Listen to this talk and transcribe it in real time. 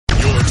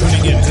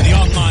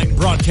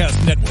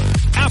broadcast network,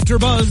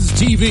 AfterBuzz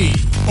TV.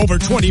 Over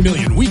 20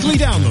 million weekly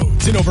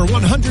downloads in over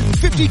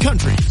 150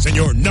 countries, and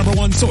your number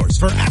one source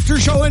for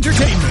after-show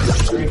entertainment.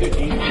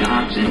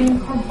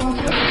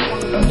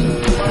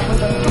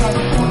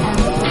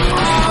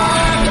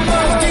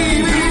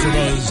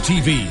 AfterBuzz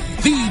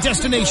TV, the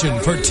destination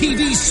for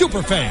TV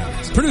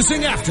superfans,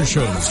 producing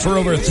after-shows for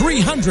over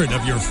 300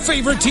 of your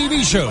favorite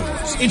TV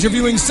shows,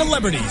 interviewing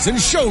celebrities and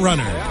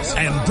showrunners,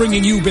 and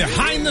bringing you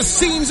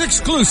behind-the-scenes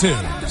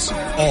exclusives.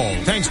 All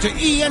thanks to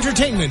E!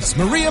 Entertainment's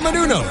Maria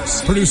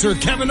Menounos, producer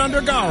Kevin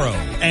Undergaro,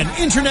 and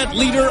internet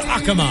leader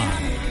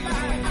Akamai.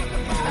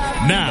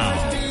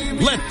 Now,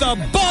 let the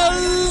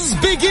buzz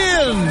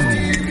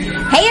begin!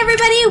 Hey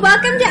everybody,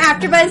 welcome to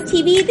AfterBuzz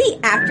TV, the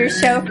after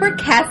show for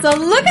Castle.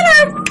 Look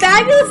at our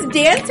fabulous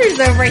dancers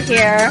over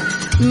here.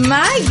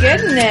 My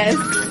goodness.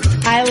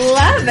 I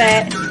love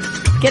it.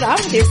 Get on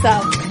with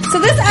yourself. So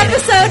this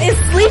episode is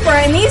Sleeper,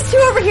 and these two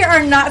over here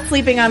are not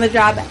sleeping on the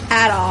job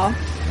at all.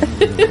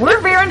 We're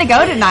raring to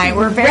go tonight.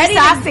 We're very ready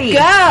sassy. To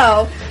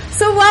go.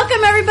 So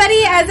welcome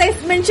everybody. As I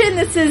mentioned,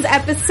 this is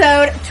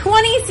episode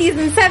 20,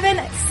 season 7.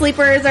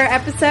 Sleeper is our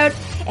episode.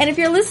 And if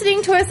you're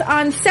listening to us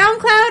on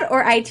SoundCloud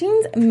or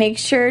iTunes, make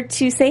sure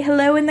to say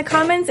hello in the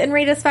comments and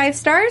rate us 5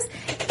 stars.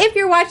 If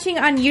you're watching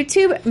on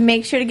YouTube,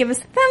 make sure to give us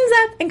a thumbs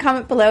up and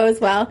comment below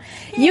as well.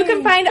 You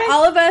can find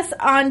all of us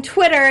on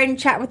Twitter and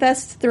chat with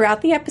us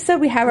throughout the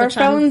episode. We have our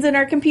phones and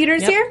our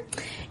computers here.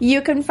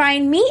 You can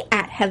find me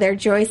at Heather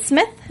Joy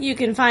Smith. You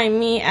can find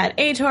me at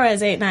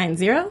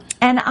atorres890.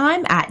 And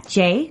I'm at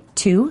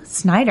J2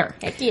 Snyder.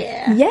 Heck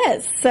yeah.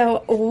 Yes.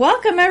 So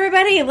welcome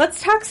everybody.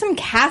 Let's talk some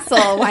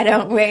Castle, why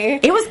don't we?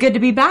 It was good to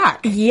be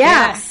back.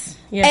 Yes,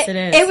 it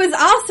is. It was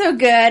also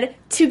good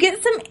to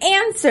get some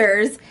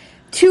answers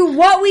to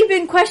what we've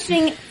been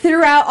questioning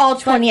throughout all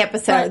 20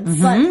 episodes.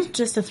 But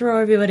just to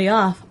throw everybody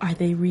off, are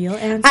they real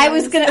answers? I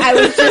was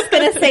just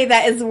gonna say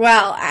that as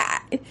well. I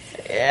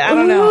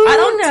don't know.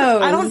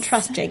 I don't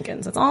trust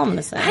Jenkins. That's all I'm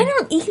gonna say. I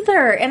don't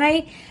either, and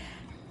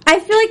I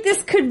feel like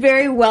this could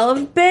very well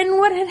have been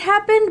what had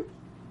happened,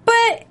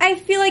 but I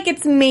feel like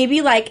it's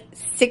maybe like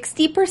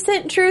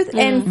 60% truth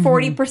and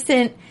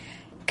 40%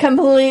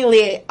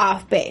 completely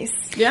off base.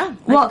 Yeah.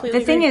 Well,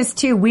 the thing is,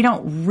 too, we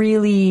don't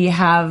really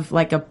have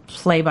like a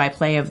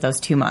play-by-play of those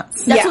 2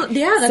 months. That's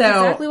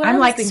exactly what I'm I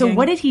was like, thinking. so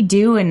what did he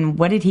do and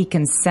what did he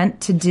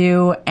consent to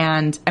do?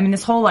 And I mean,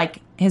 this whole like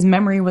his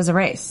memory was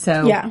erased.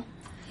 So Yeah.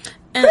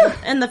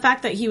 And the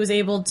fact that he was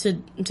able to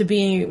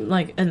be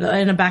like in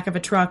the back of a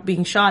truck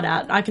being shot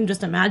at, I can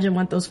just imagine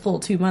what those full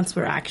 2 months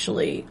were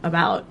actually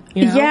about.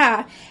 You know?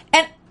 Yeah.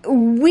 And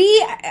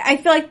I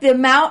feel like the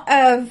amount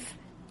of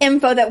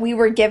info that we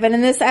were given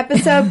in this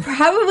episode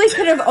probably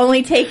could have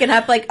only taken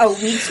up like a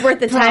week's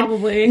worth of time.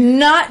 Probably.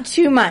 Not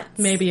 2 months.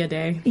 Maybe a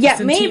day. Yeah,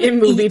 Just maybe. in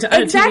movie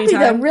time. Exactly,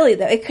 though, really,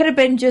 though. It could have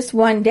been just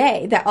one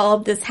day that all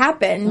of this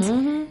happened.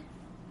 Mm-hmm.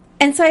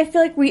 And so I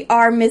feel like we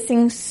are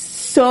missing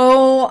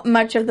so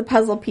much of the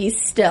puzzle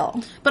piece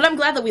still. But I'm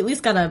glad that we at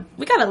least got a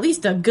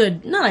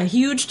good, not a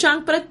huge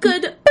chunk, but a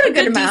good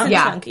amount. Decent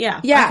chunk.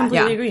 Yeah. I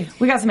completely agree.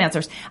 We got some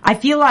answers. I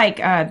feel like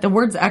the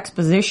word's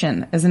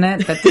exposition, isn't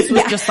it? That this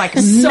was just like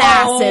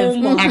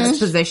massive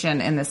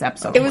exposition in this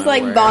episode. It was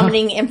like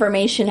vomiting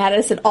information at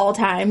us at all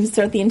times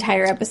throughout the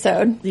entire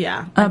episode.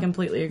 Yeah, I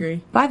completely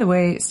agree. By the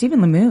way, Stephen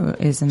Lemieux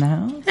is in the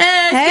house.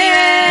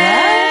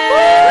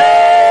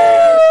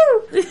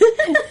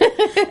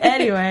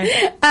 Anyway,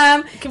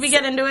 can we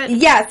get into it?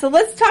 Yeah, so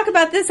let's talk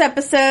about this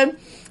episode.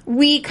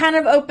 We kind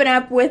of open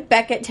up with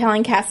Beckett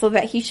telling Castle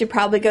that he should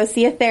probably go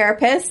see a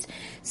therapist.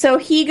 So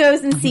he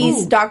goes and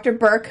sees Dr.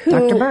 Burke,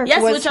 who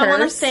yes, was which I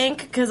want to thank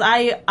because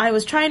I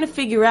was trying to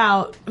figure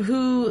out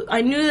who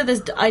I knew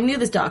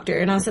this doctor,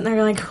 and I was sitting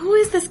there like, who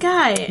is this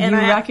guy? And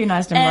I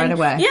recognized him right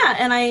away. Yeah,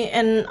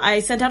 and I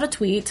sent out a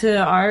tweet to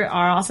our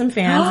awesome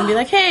fans and be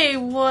like, hey,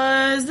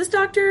 was this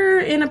doctor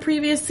in a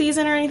previous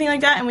season or anything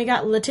like that? And we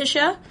got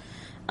Letitia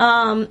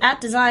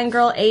at Design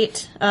Girl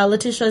 8.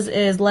 Letitia's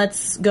is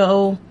Let's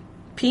Go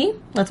P.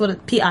 That's what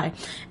it P-I.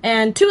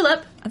 And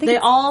Tulip.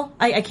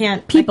 I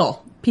can't.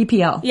 People.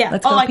 PPL. Yeah.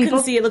 Let's go, I people.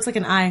 couldn't see. It looks like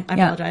an I. I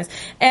apologize.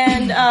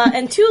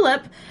 And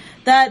Tulip,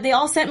 that they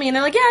all sent me, and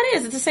they're like, yeah, it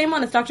is. It's the same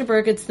one. It's Dr.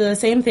 Burke. It's the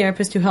same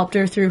therapist who helped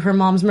her through her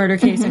mom's murder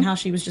case and how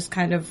she was just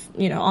kind of,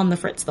 on the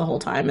fritz the whole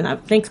time.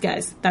 And thanks,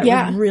 guys. That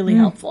was really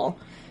helpful.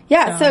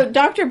 Yeah, so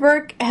Dr.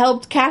 Burke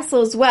helped Castle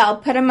as well,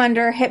 put him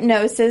under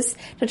hypnosis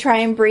to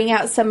try and bring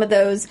out some of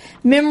those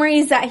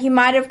memories that he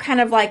might have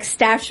kind of like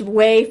stashed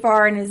way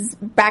far in his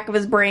back of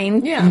his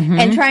brain. Yeah.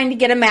 And trying to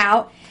get him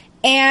out.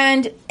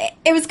 And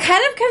it was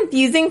kind of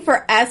confusing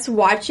for us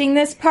watching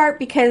this part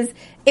because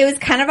it was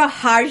kind of a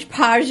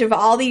hodgepodge of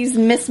all these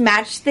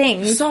mismatched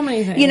things. So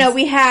many things.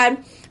 We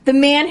had the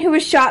man who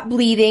was shot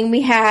bleeding.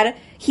 We had,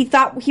 he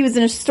thought he was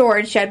in a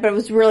storage shed, but it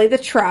was really the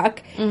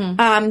truck.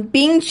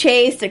 Being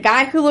chased, a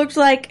guy who looked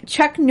like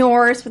Chuck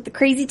Norris with the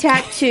crazy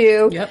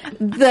tattoo,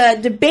 the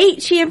debate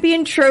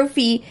champion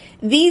trophy.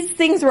 These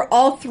things were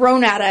all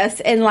thrown at us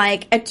in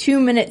like a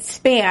 2-minute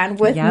span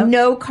with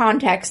no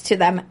context to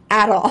them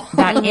at all.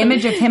 That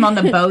image of him on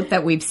the boat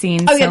that we've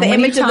seen so many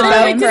image times. of the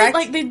boat, correct?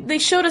 Like they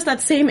showed us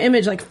that same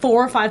image like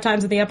 4 or 5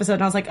 times in the episode,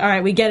 and I was like, all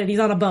right, we get it. He's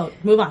on a boat.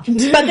 Move on.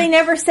 But they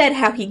never said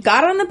how he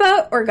got on the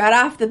boat or got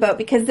off the boat,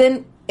 because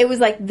then it was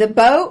like the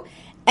boat,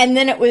 and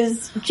then it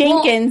was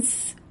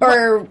Jenkins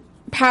or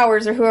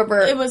Powers or whoever.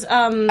 It was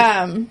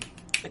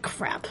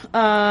crap.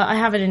 I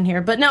have it in here,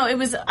 but no, it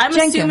was. I'm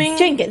assuming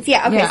Jenkins.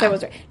 Yeah. Okay, so I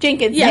was right.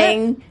 Jenkins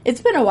saying it's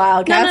been a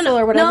while, Castle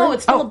or whatever. No,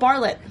 it's Philip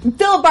Bartlett.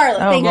 Philip Bartlett.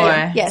 Thank you.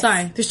 Boy. Yes.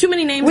 Sorry, there's too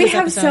many names. We in this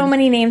have episode. so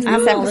many names in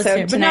this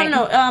episode tonight.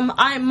 But no.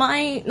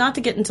 I not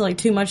to get into like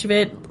too much of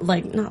it,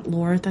 like not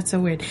lore. That's so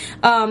weird.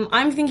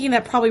 I'm thinking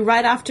that probably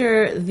right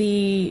after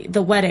the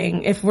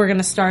wedding, if we're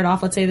gonna start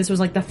off, let's say this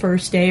was like the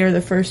first day or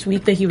the first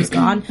week that he was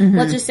gone.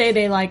 Let's just say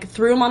they like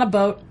threw him on a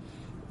boat.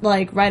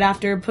 Like, right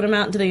after, put him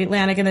out into the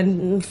Atlantic, and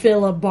then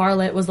Philip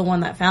Bartlett was the one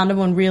that found him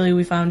when really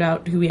we found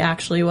out who he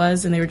actually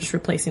was, and they were just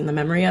replacing the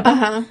memory of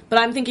him. But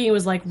I'm thinking it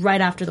was, like,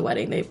 right after the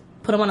wedding. They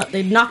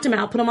knocked him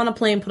out, put him on a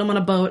plane, put him on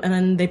a boat, and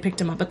then they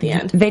picked him up at the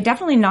end. They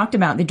definitely knocked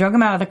him out. They drug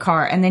him out of the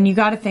car, and then you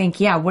gotta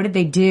think, what did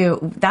they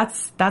do?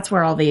 That's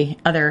where all the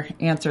other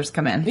answers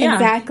come in. Yeah.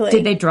 Exactly.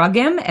 Did they drug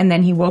him, and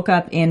then he woke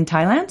up in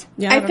Thailand?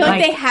 Yeah, I feel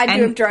like they had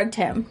to have drugged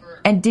him.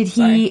 And did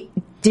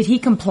he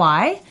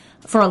comply?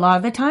 For a lot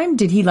of the time,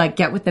 did he like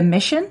get with the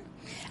mission?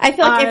 I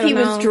feel like if he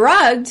was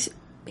drugged,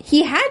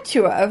 he had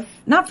to have.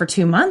 Not for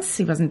 2 months.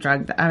 He wasn't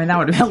drugged. I mean, that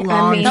would have been a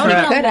long trip. That would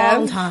have been a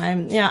long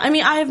time. Yeah, I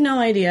mean, I have no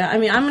idea. I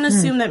mean, I'm going to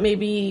assume that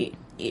maybe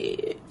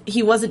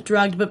he wasn't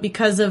drugged, but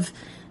because of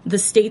the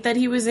state that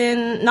he was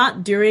in,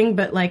 not during,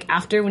 but like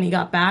after when he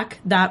got back,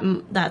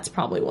 that's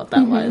probably what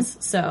that was.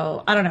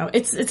 So I don't know.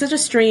 It's such a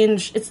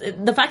strange.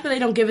 The fact that they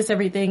don't give us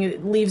everything,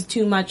 it leaves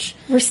too much.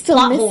 We're still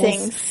plot missing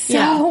holes.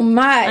 so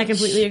much. I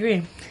completely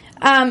agree.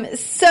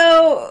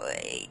 So,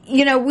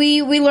 you know,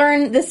 we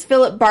learn this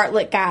Philip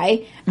Bartlett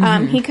guy.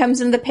 He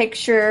comes in the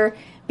picture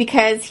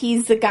because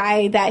he's the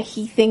guy that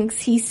he thinks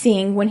he's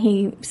seeing when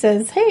he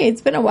says, "Hey,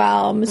 it's been a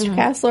while, Mr.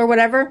 Castle," or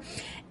whatever.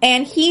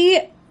 And he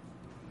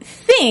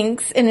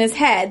thinks in his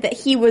head that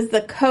he was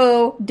the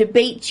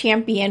co-debate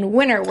champion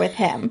winner with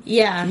him.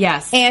 Yeah.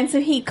 Yes. And so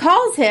he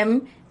calls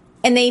him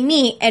and they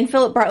meet, and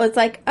Philip Bartlett's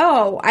like,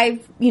 "Oh,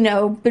 I've,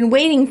 been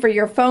waiting for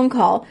your phone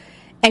call."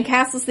 And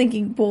Castle's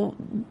thinking, well,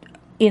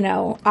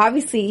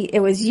 obviously it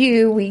was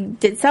you. We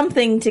did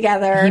something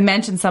together. He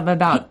mentioned something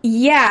about...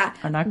 Yeah.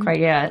 Or not quite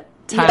yet.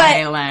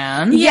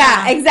 Thailand.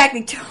 Yeah,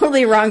 exactly.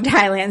 Totally wrong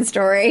Thailand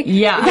story.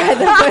 Yeah.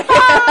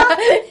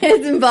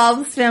 It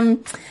involves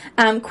some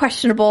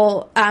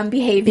questionable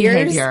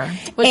behaviors.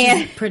 Which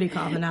is pretty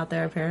common out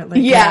there,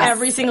 apparently. Yeah.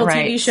 Every single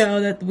TV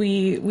show that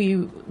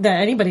that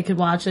anybody could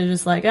watch, they're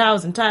just like, I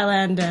was in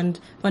Thailand and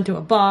went to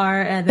a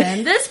bar, and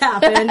then this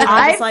happened. And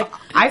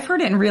I've heard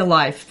it in real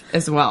life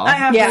as well. I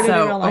have heard it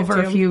in real life,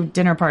 over too. a few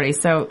dinner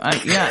parties. So,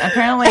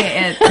 apparently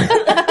it's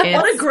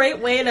what a great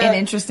way to an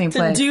interesting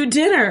place. do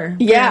dinner.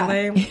 Yeah.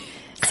 Apparently.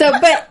 So,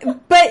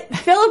 but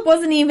Philip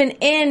wasn't even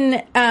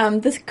in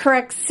the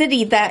correct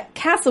city that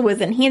Castle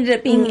was in. He ended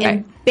up being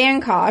in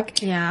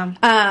Bangkok. Yeah.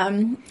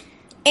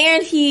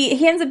 And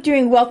he ends up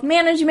doing wealth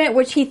management,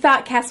 which he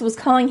thought Castle was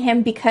calling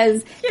him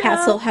because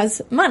Castle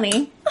has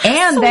money.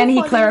 And then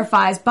he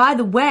clarifies, by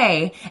the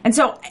way, and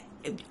so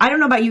I don't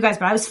know about you guys,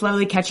 but I was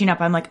slowly catching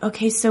up. I'm like,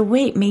 okay, so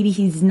wait, maybe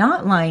he's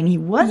not lying. He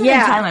wasn't in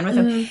Thailand with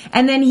him.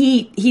 And then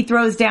he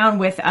throws down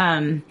with,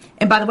 and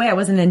by the way, I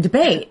wasn't in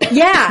debate.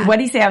 Yeah. What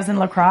did he say? I was in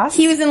lacrosse?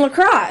 He was in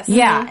lacrosse.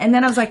 Yeah. And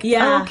then I was like,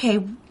 Yeah. oh,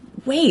 okay,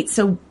 wait,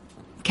 so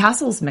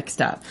Castle's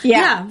mixed up.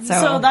 Yeah.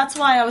 So that's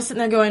why I was sitting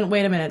there going,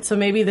 wait a minute. So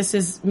maybe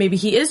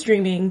he is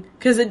dreaming,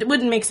 because it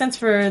wouldn't make sense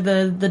for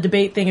the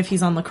debate thing if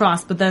he's on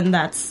lacrosse. But then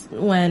that's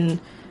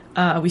when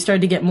we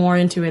started to get more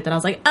into it. That I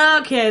was like,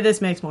 okay, this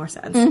makes more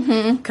sense.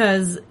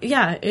 Because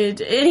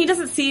and he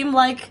doesn't seem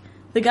like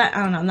the guy.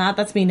 I don't know.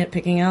 That's me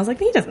nitpicking. And I was like,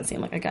 he doesn't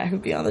seem like a guy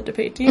who'd be on the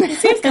debate team. He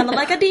seems kind of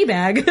like a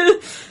d-bag.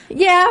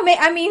 Yeah.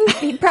 I mean,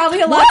 he probably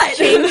a lot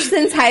changed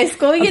since high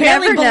school. You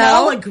Apparently never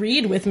Bilal know.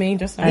 agreed with me.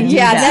 Just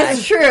Yeah,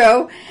 that's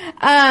true.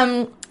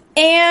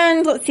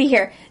 And let's see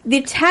here.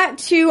 The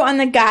tattoo on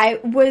the guy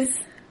was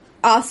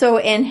also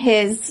in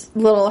his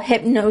little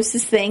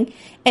hypnosis thing,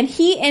 and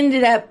he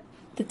ended up,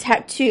 the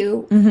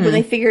tattoo, when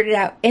they figured it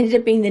out, ended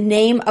up being the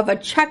name of a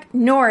Chuck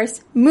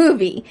Norris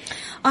movie.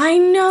 I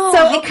know.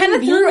 So it kind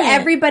of threw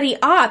everybody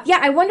off. Yeah,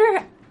 I wonder,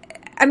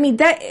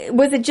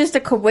 was it just a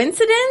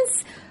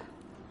coincidence?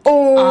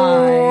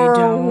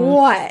 Or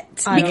what?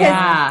 Because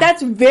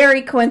that's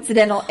very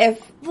coincidental.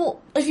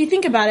 If you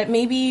think about it,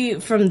 maybe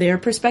from their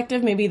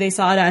perspective, maybe they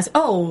saw it as,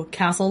 oh,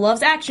 Castle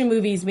loves action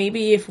movies.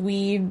 Maybe if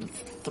we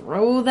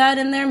throw that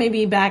in there.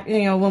 Maybe back,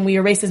 when we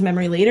erase his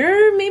memory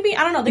later. Maybe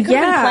I don't know. They could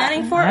have been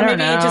planning for it, or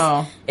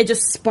maybe it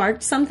just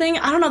sparked something.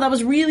 I don't know. That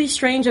was really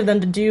strange of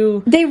them to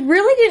do. They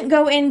really didn't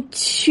go in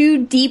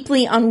too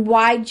deeply on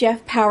why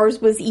Jeff Powers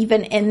was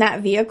even in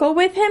that vehicle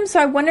with him. So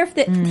I wonder if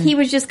he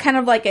was just kind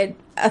of like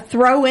a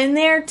throw in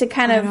there to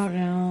kind of, I don't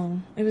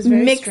know. It was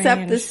very mix strange.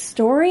 up the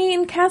story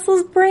in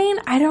Castle's brain.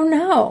 I don't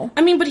know.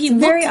 I mean, but he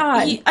looked very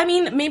odd.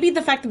 Maybe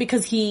the fact that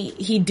because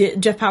he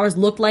did, Jeff Powers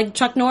looked like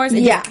Chuck Norris.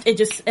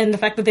 And the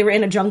fact that they were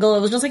in a jungle, it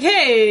was just like,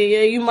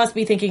 hey, you must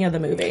be thinking of the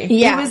movie.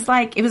 Yeah.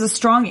 It was a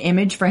strong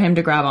image for him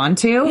to grab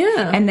onto.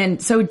 Yeah. And then,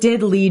 so it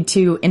did lead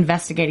to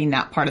investigating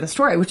that part of the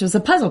story, which was a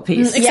puzzle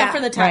piece. Except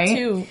for the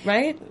tattoo,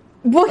 right?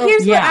 Well,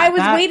 here's what I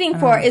was waiting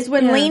for, is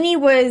when Lainey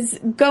was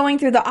going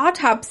through the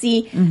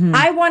autopsy,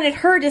 I wanted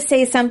her to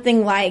say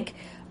something like,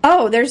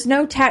 oh, there's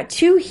no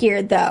tattoo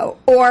here, though.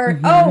 Or,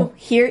 oh,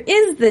 here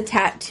is the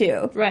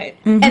tattoo. Right.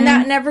 And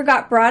that never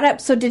got brought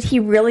up. So did he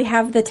really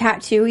have the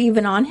tattoo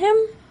even on him?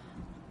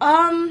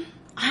 I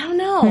don't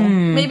know.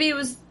 Maybe it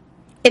was...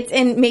 It's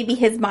in maybe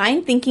his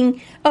mind,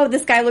 thinking, oh,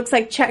 this guy looks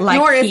like Chuck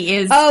Norris. He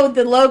is. Oh,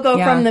 the logo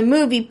from the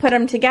movie, put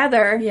them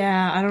together.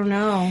 Yeah, I don't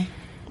know.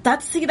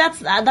 That's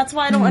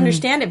why I don't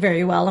understand it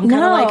very well. I'm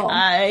kind of like,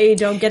 I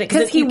don't get it.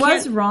 Because he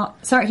was wrong.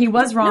 Sorry, he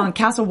was wrong. No.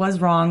 Castle was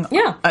wrong.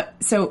 Yeah.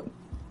 So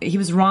he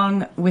was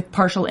wrong with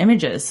partial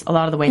images a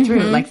lot of the way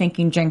through, like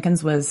thinking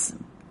Jenkins was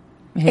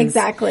his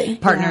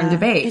partner in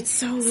debate. It's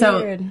so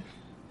weird.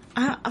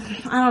 I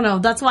don't know.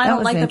 That's why I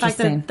don't like the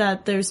fact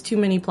that there's too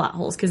many plot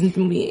holes, because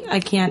I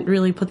can't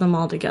really put them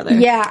all together.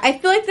 Yeah, I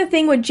feel like the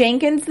thing with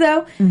Jenkins,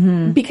 though,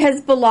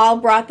 because Bilal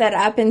brought that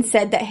up and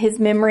said that his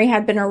memory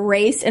had been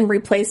erased and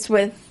replaced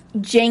with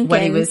Jenkins.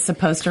 What he was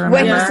supposed to remember.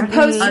 What he was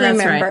supposed to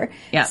remember. Right.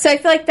 Yeah. So I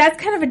feel like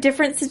that's kind of a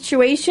different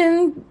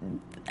situation.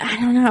 I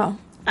don't know.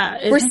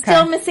 We're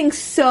still missing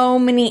so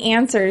many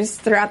answers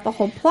throughout the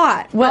whole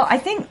plot. Well, I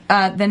think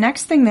the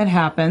next thing that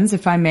happens,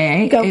 if I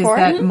may, is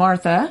that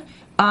Martha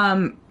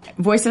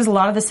voices a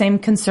lot of the same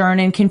concern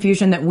and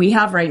confusion that we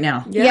have right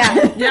now.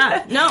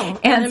 Yeah. No.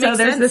 And so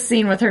there's this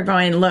scene with her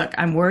going, look,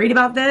 I'm worried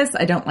about this.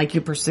 I don't like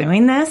you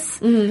pursuing this.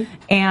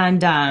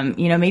 And,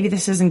 maybe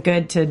this isn't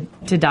good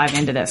to dive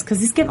into this, because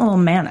he's getting a little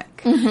manic.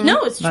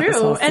 No, it's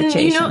true. And,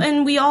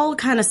 and we all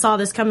kind of saw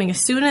this coming.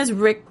 As soon as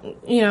Rick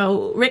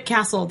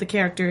Castle, the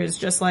character, is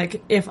just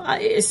like,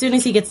 as soon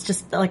as he gets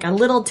just like a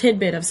little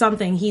tidbit of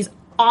something, he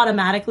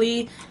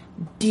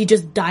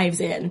just dives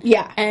in.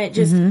 Yeah. And it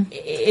just,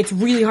 it's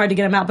really hard to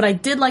get him out. But I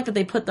did like that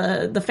they put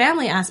the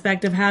family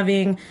aspect of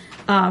having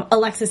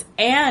Alexis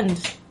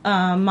and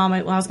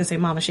Mama, well, I was going to say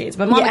Mama Shades,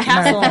 but Mama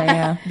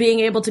Castle being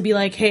able to be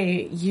like,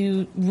 hey,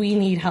 we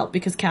need help,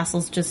 because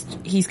Castle's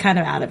he's kind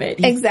of out of it.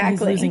 He's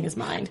losing his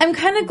mind. I'm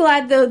kind of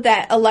glad, though,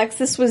 that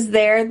Alexis was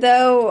there,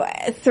 though,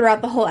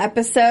 throughout the whole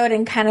episode,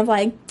 and kind of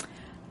like,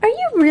 are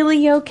you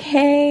really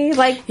okay?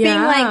 Like,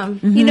 being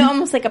like,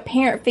 almost like a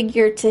parent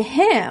figure to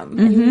him.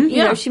 And, you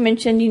know, she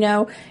mentioned,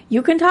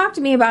 you can talk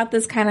to me about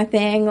this kind of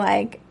thing.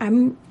 Like,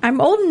 I'm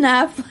old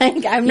enough.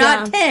 Like, I'm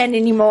not 10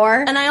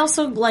 anymore. And I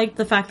also like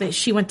the fact that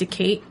she went to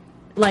Kate.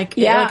 Like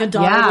a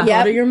daughter would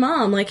go to your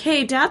mom. Like,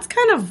 hey, Dad's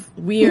kind of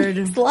weird.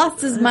 He's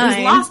lost his mind.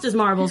 He's lost his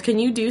marbles. Can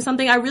you do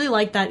something? I really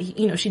like that,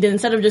 she did,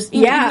 instead of just,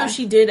 even though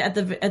she did at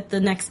the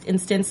next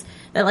instance,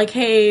 that like,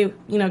 hey,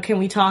 can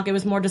we talk? It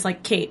was more just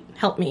like, Kate,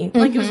 help me.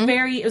 Like,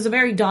 it was a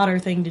very daughter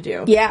thing to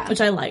do. Yeah. Which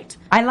I liked.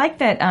 I like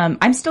that,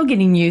 I'm still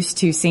getting used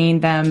to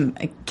seeing them,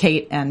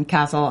 Kate and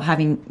Castle,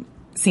 having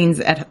scenes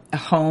at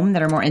home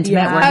that are more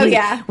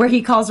intimate. Where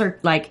he calls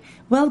her, like,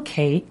 well,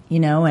 Kate,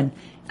 and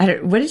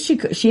what did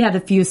she had a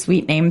few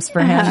sweet names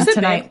for him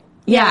tonight. Babe.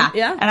 Yeah.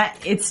 And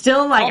it's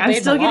still like, I'm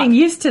still getting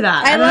used to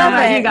that. I love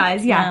it. You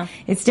guys. Yeah.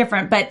 It's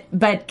different.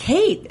 But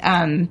Kate,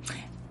 kind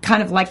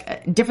of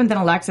like different than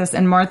Alexis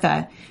and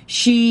Martha,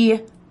 she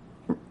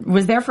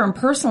was there for him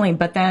personally,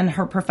 but then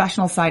her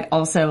professional side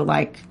also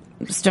like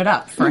stood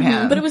up for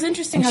him. But it was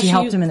interesting how she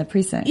helped him in the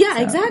precinct. Yeah,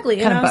 so,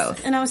 exactly. Kind of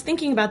both. And I was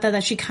thinking about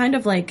that she kind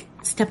of like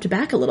stepped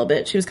back a little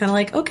bit. She was kind of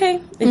like,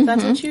 okay, if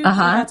that's what you, if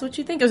that's what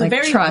you think. It was like a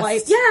very trust.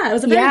 life. Yeah, it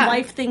was a very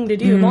life thing to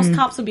do. Most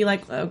cops would be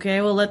like,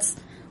 okay, well, let's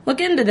look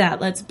into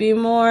that. Let's be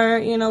more,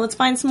 let's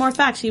find some more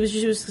facts. She was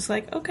just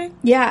like, okay,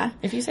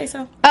 if you say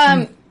so.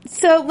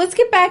 So let's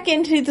get back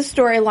into the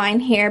storyline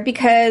here,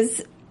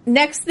 because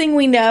next thing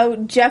we know,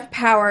 Jeff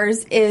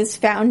Powers is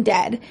found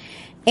dead.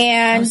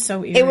 And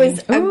so eerie. It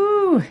was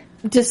a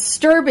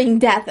disturbing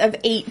death of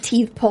 8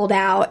 teeth pulled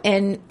out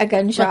and a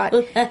gunshot. No,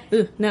 it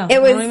was, I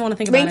don't even want to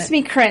think about it. Makes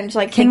me cringe.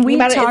 Like, can we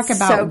about talk it,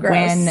 about so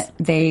when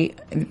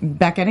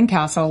Beckett and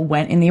Castle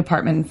went in the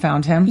apartment and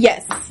found him?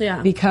 Yes.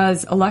 Yeah.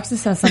 Because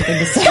Alexis has something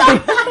to say.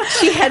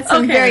 She had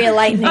some very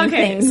enlightening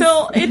things.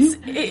 So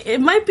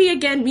it might be,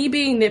 again, me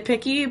being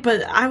nitpicky,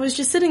 but I was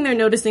just sitting there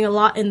noticing a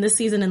lot in this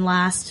season and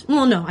last.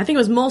 Well, no, I think it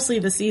was mostly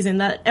this season,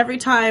 that every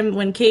time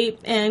when Kate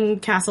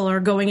and Castle are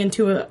going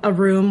into a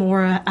room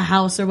or a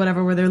house or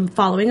whatever where they're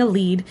following a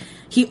lead,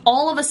 he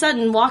all of a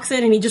sudden walks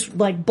in and he just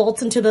like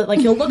bolts into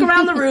he'll look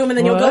around the room and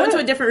then he'll go into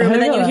a different room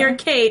and then you hear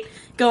Kate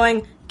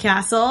going,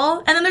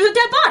 castle, and then there's a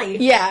dead body.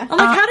 Yeah. I'm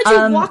like, how did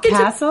you walk into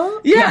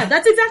castle? Yeah,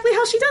 that's exactly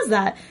how she does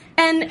that.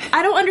 And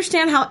I don't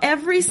understand how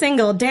every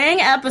single dang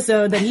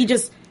episode that he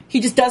just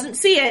doesn't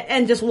see it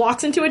and just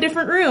walks into a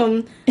different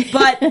room,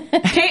 but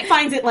Kate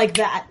finds it like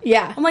that.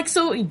 Yeah. I'm like,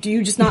 so do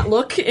you just not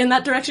look in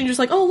that direction? You're just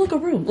like, oh, look, a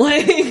room.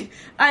 Like,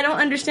 I don't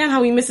understand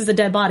how he misses a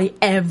dead body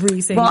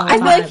every single time. I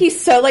feel like he's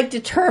so, like,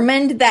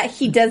 determined that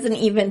he doesn't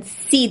even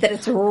see that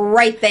it's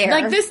right there.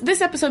 Like,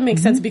 this episode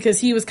makes sense because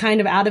he was kind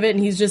of out of it,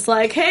 and he's just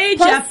like, hey,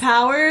 Jeff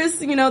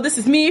Powers, you know, this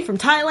is me from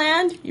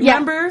Thailand. You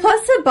remember?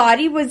 Plus, the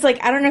body was,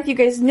 like, I don't know if you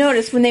guys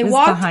noticed, when they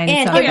walked in,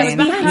 it was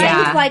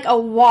behind, like, a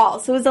wall.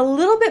 So it was a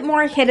little bit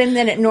more hidden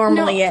than it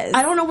normally is.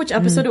 I don't know which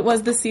episode it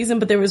was this season,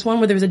 but there was one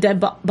where there was a dead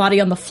body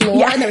on the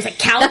floor and there was a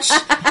couch.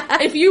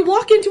 If you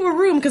walk into a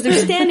room because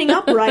they're standing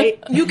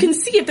upright, you can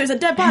see if there's a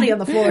dead body on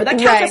the floor. That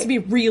couch has to be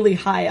really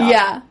high up.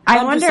 Yeah.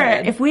 I wonder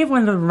if we have one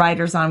of the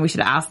writers on, we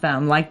should ask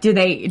them, like, did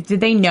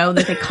they know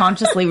that they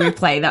consciously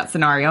replay that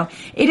scenario?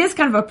 It is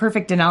kind of a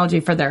perfect analogy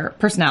for their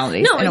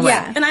personalities in a way.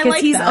 And I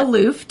like he's that.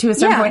 aloof to a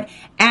certain point,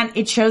 and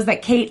it shows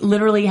that Kate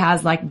literally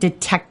has, like,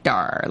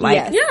 detector.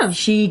 Like,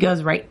 she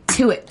goes right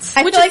to it.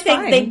 I feel like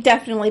they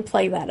definitely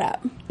play that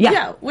up.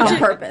 Yeah. On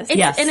purpose.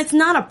 And it's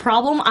not a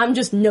problem. I'm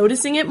just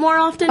noticing it more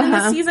often in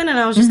this season, and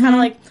I was just kind of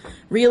like,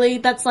 really?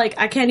 That's like,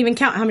 I can't even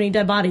count how many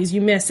dead bodies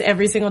you miss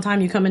every single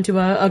time you come into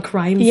a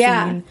crime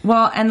scene.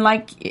 Well, and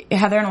like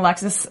Heather and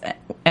Alexis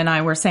and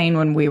I were saying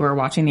when we were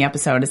watching the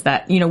episode is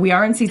that, you know, we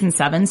are in season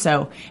 7,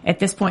 so at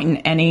this point in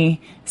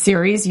any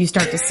series, you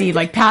start to see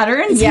like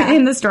patterns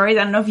in the stories.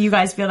 I don't know if you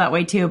guys feel that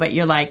way too, but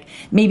you're like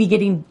maybe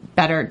getting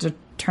better at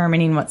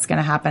determining what's going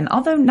to happen.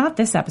 Although not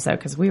this episode,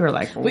 because we were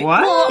like, what?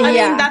 Well, I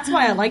mean, that's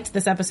why I liked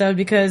this episode,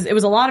 because it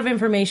was a lot of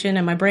information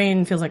and my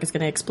brain feels like it's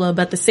going to explode,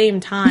 but at the same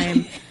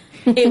time,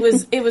 it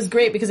was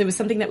great because it was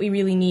something that we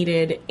really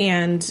needed,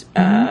 and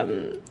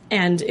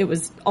it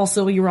was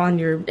also, you were on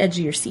your edge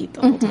of your seat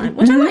the whole time,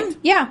 which I liked.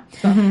 Yeah.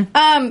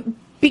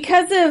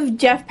 Because of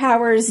Jeff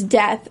Powers'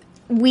 death,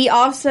 we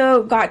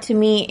also got to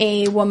meet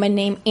a woman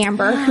named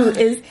Amber, who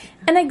is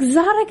an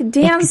exotic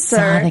dancer.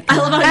 Exotica. I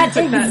love how you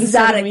took that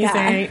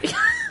Exotica.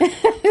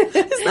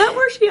 Is that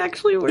where she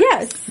actually works?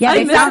 Yes. Yeah,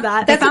 I missed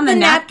that. They found the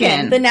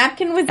napkin. The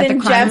napkin was at in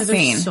the crime Jeff's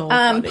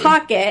scene.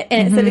 pocket,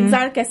 and it said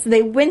Exotica, so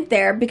they went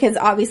there because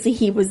obviously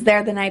he was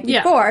there the night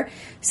before.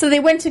 So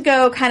they went to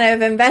go kind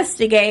of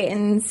investigate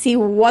and see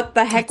what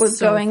the heck was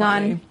going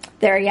on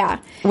there,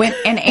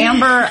 And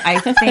Amber, I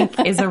think,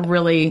 is a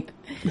really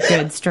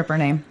good stripper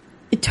name.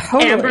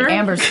 Totally.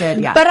 Amber's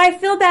good, But I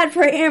feel bad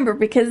for Amber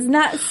because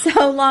not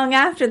so long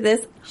after this,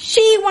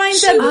 she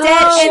winds up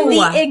dead in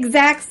the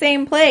exact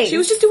same place. She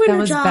was just doing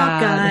her job,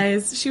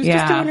 guys. She was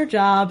just doing her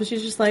job.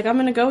 She's just like, I'm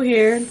going to go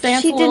here,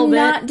 dance a little bit. She did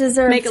not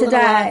deserve make a to little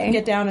die. laugh and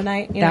get down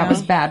tonight. That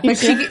was bad. But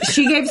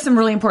she gave some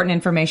really important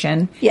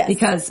information. Yes.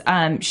 Because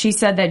she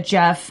said that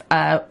Jeff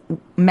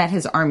met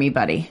his army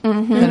buddy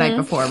the night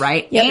before,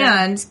 right? Yep.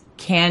 And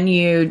can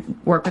you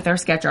work with our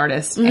sketch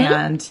artist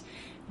and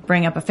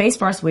bring up a face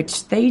for us,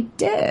 which they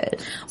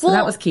did. So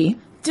that was key.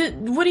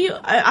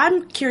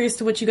 I'm curious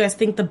to what you guys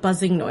think the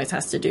buzzing noise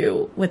has to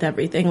do with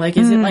everything. Like,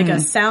 is it like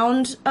a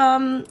sound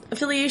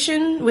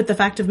affiliation with the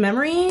fact of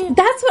memory?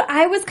 That's what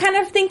I was kind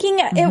of thinking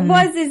it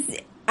was,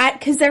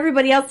 because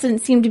everybody else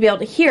didn't seem to be able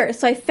to hear it.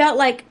 So I felt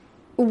like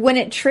when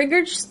it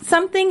triggered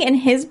something in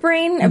his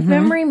brain of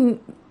memory,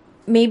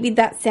 maybe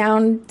that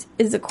sound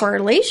is a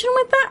correlation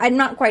with that. I'm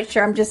not quite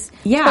sure. I'm just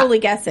totally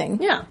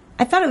guessing. Yeah.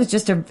 I thought it was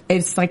just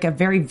it's like a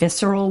very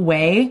visceral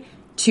way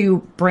to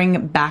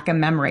bring back a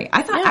memory.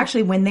 I thought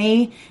actually when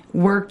they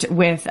worked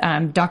with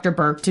Dr.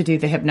 Burke to do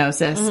the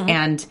hypnosis,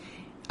 and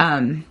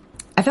I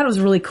thought it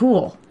was really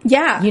cool.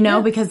 Yeah. You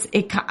know, because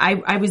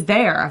I was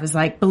there. I was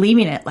like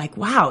believing it. Like,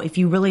 wow, if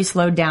you really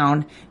slowed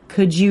down,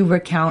 could you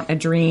recount a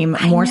dream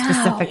more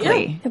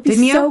specifically? That'd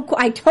be so cool.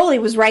 I totally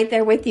was right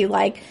there with you.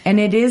 Like, and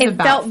it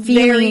about felt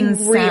feelings,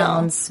 very real.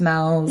 Sounds,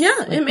 smells.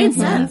 Yeah, it made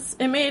sense.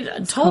 It made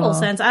total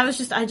sense. I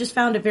just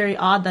found it very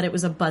odd that it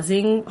was a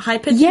buzzing, high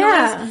pitched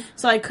noise.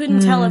 So I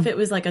couldn't tell if it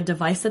was like a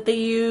device that they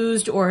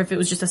used or if it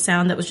was just a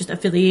sound that was just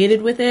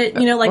affiliated with it.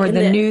 You know, like or in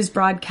the news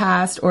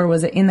broadcast, or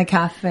was it in the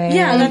cafe?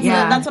 Yeah,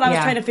 that's what I was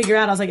trying to figure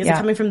out. I was like, is it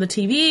coming from the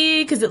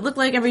TV? Because it looked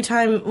like every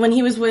time when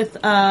he was with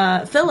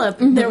Philip,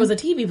 there was a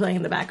TV playing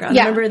in the background.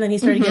 Remember? And then he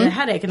started getting a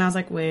headache, and I was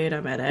like, wait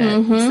a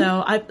minute.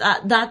 So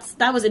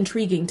that was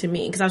intriguing to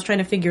me because I was trying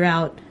to figure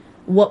out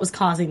what was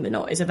causing the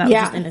noise, if that was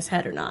just in his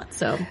head or not.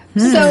 So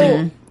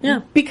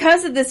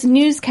because of this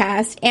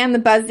newscast and the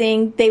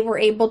buzzing, they were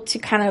able to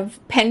kind of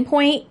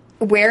pinpoint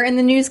where in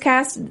the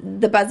newscast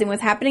the buzzing was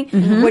happening,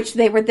 which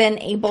they were then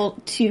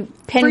able to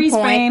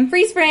pinpoint.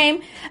 Freeze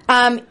frame.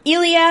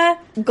 Ilya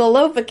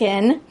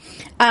Golovkin,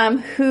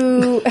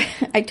 who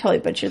I totally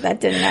butchered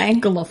that, didn't I?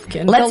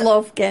 Golovkin.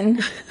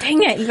 Golovkin.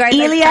 Dang it, you guys!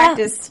 Ilya I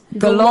practiced.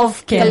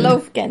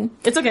 Golovkin.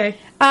 It's okay.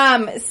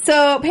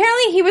 So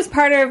apparently he was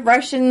part of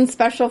Russian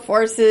special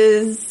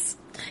forces.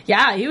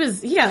 Yeah, he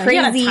was. He had a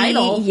Crazy.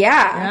 title.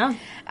 Yeah.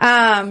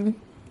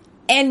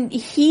 And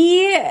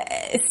he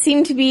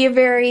seemed to be a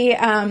very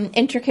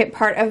intricate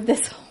part of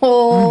this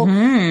whole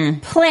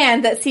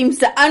plan that seems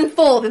to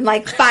unfold in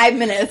like 5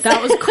 minutes.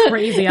 That was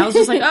crazy. I was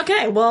just like,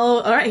 okay, well,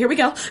 all right, here we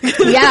go.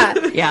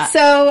 Yeah.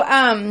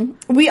 So,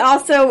 we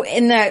also,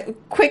 in the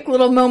quick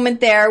little moment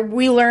there,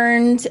 we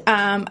learned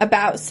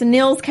about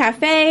Sunil's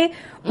Cafe,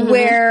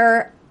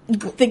 where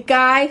the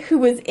guy who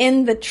was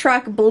in the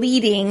truck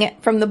bleeding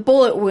from the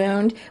bullet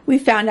wound, we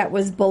found out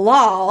was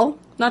Bilal.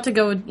 Not to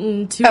go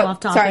too off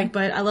topic,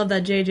 but I love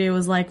that JJ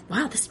was like,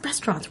 wow, this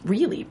restaurant's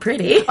really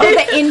pretty. Oh,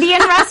 the Indian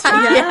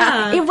restaurant?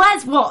 Yeah. It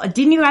was. Well,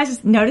 didn't you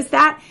guys notice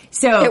that?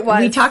 So It was.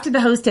 we talked to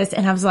the hostess,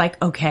 and I was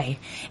like, okay,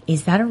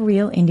 is that a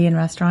real Indian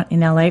restaurant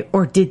in LA,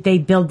 or did they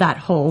build that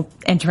whole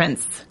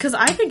entrance? Because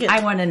I think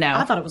I want to know.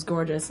 I thought it was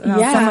gorgeous.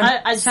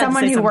 Yeah. I just had to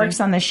Someone say who something.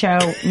 works on the show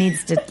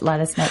needs to let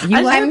us know. You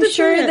I- I'm to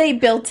sure say it. they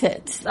built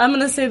it. I'm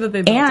going to say that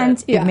they built and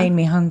it. it made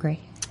me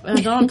hungry.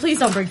 Please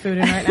don't bring food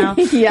in right now.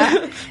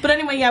 Yeah. But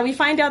anyway, we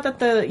find out that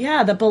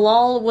that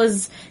Bilal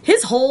was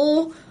his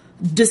whole,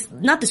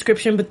 not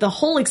description, but the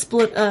whole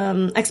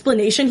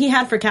explanation he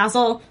had for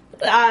Castle.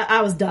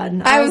 I was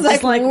done. I was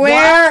just like, wow.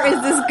 where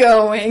is this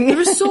going? There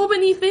were so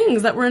many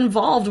things that were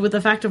involved with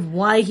the fact of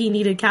why he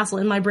needed Castle.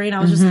 In my brain,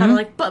 I was just kind of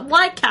like, but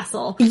why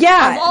Castle?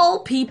 Yeah. Of all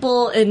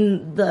people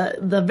in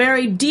the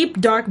very deep,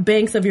 dark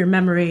banks of your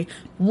memory,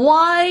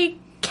 why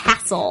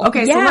Castle?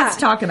 Okay, so Yeah. let's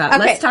talk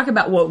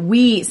about what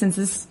we, since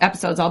this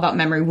episode's all about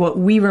memory, what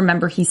we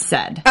remember he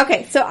said.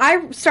 Okay, so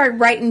I started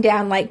writing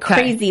down like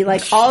crazy,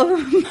 like all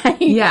of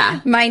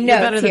my my You're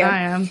notes better than here.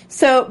 I am.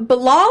 So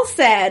Bilal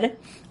said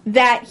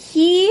that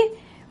he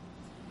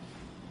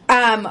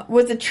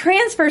was a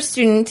transfer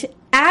student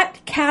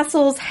at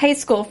Castle's High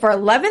School for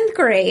 11th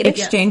grade.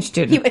 Exchange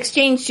student.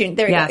 Exchange student.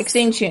 There you Yes. go.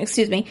 Exchange student.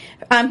 Excuse me.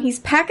 He's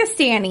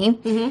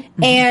Pakistani,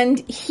 and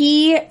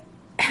he,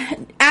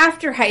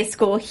 after high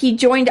school, he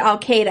joined Al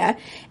Qaeda,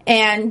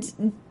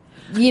 and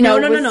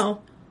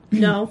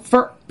No.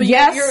 For But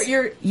yes,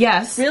 you're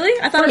yes, really?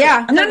 I thought. Yeah.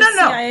 I thought No, it no, was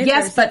no. CIA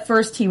Yes, first. but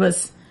first he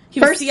was. He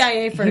was First-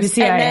 CIA first. he was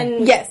CIA. And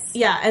then, Yes.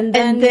 Yeah, and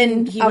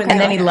then he went okay.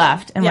 And then he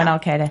left and Yeah. went Al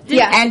Qaeda.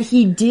 Yeah. And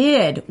he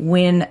did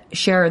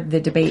share the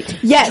debate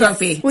Yes,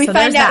 trophy. we So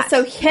find there's out. that.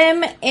 So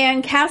him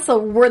and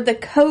Castle were the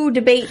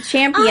co-debate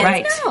champions.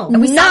 Right. know.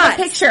 And we saw Not-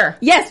 the picture.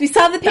 Yes, we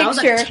saw the That was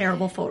picture. a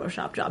terrible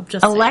Photoshop job.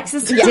 Just saying.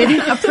 Alexis didn't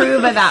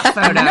approve of that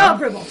photo. No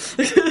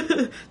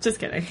approval. Just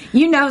kidding.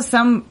 You know,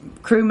 some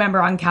crew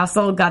member on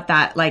Castle got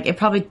that, like, it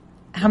probably,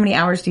 how many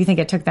hours do you think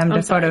it took them to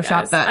I'm sorry, Photoshop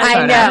guys. that I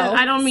photo? know.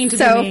 I don't mean to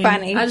So be mean.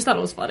 funny. I just thought it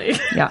was funny.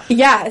 Yeah.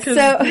 Yeah, 'Cause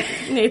so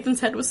Nathan's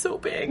head was so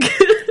big.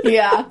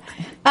 yeah.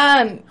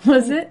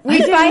 Was it?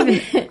 We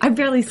find I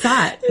barely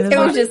saw it. it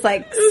was just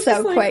like so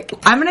just like- quick.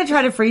 I'm going to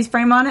try to freeze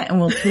frame on it and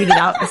we'll tweet it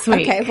out this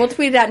week. Okay, we'll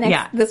tweet it out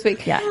Yeah. this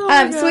week. Yeah.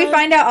 So we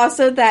find out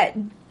also that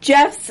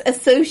Jeff's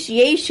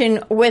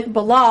association with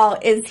Bilal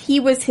is he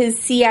was his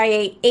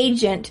CIA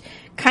agent,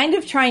 kind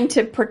of trying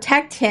to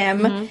protect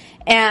him,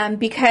 and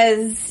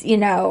because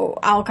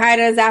Al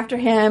Qaeda is after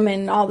him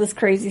and all this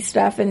crazy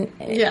stuff, and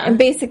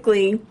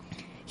basically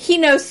he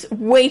knows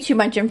way too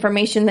much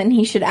information than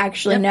he should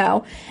actually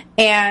know,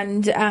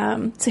 and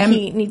so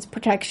he needs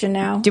protection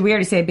now. Did we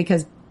already say,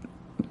 because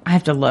I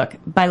have to look,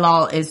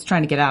 Bilal is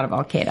trying to get out of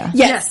Al Qaeda.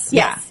 Yes.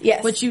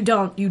 Which you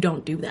don't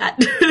do that.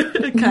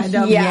 Kind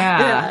of.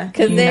 Yeah.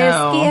 Because they're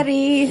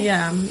scary.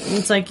 Yeah.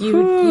 It's like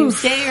you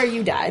stay or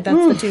you die.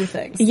 That's the two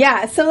things.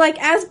 Yeah, so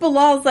like as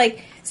Bilal's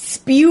like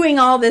spewing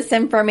all this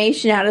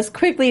information out as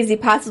quickly as he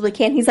possibly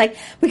can, he's like,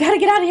 "We gotta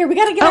get out of here. We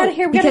gotta get out of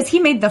here." Because he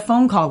made the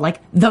phone call, like,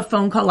 yeah,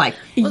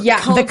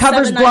 the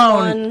cover's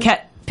 791. blown,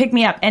 pick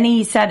me up. And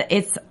he said,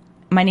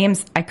 my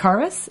name's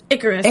Icarus?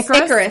 Icarus.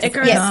 Icarus.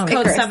 Icarus. Yes, Code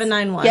Icarus.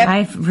 791. Yep.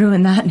 I've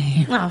ruined that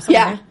name. Oh, sorry.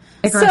 yeah.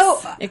 Icarus.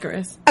 So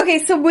Icarus.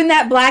 okay, so when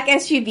that black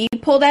SUV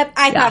pulled up,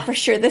 I thought for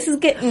sure this is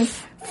getting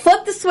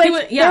flip the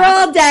switch. Yeah. They're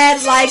all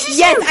dead. Like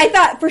yes, I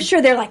thought for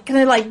sure they're like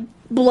gonna like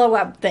blow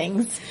up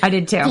things. I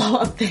did too.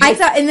 I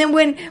thought, and then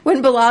when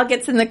Bilal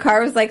gets in the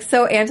car, it was like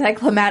so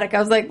anticlimactic. I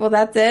was like, well,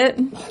 that's it.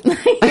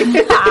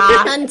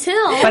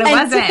 Until. But it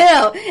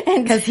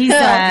wasn't. Because he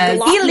says,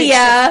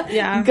 Ilya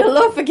Yeah.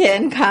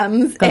 Golovkin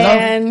comes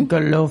and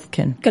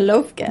Golovkin.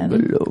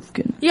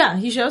 Golovkin. Yeah,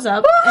 he shows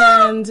up,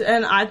 and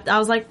I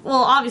was like,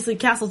 well, obviously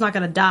Castle's not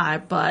going to die,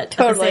 but at the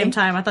Totally. same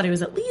time, I thought he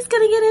was at least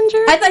going to get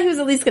injured. I thought he was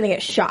at least going to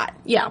get shot.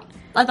 Yeah,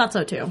 I thought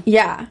so too.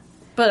 Yeah.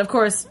 But of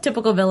course,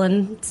 typical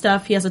villain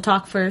stuff. He has to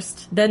talk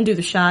first, then do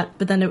the shot,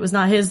 but then it was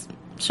not his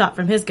shot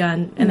from his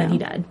gun, and then he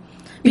died.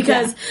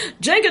 Because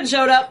Jenkins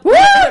showed up. Woo!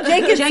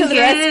 Jenkins to the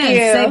rescue.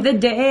 Save the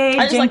day,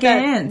 I just like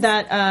Jenkins.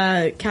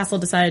 that Castle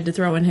decided to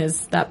throw in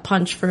that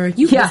punch for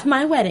you missed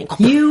my wedding.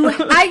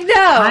 I know.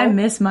 I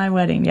miss my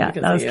wedding. Yeah,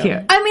 Because that was of cute.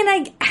 you. I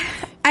mean,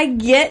 I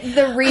get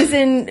the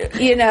reason,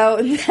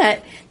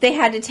 that they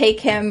had to take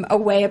him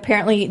away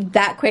apparently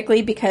that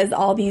quickly because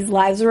all these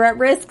lives were at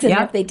risk, and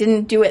Yep. if they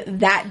didn't do it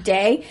that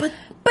day, but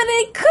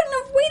they couldn't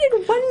have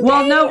waited one day.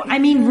 Well, no, I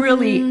mean,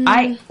 really,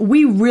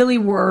 we really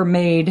were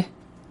made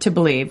to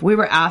believe. We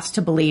were asked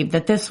to believe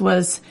that this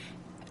was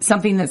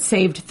something that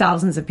saved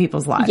thousands of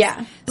people's lives.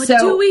 Yeah. But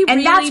do we and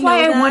really that's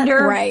why know I that?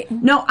 wonder. Right.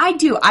 No, I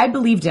do. I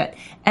believed it,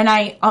 and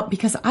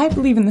because I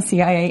believe in the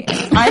CIA.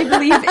 I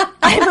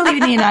believe in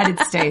the United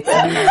States of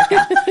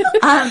America.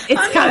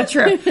 It's kind of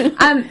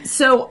true.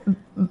 So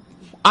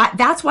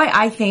that's why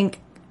I think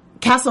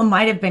Castle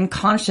might have been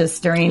conscious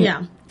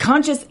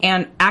conscious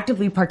and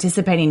actively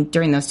participating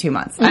during those 2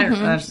 months. I don't know.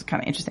 That's just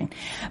kind of interesting.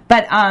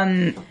 But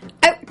can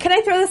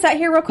I throw this out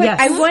here real quick? Yes.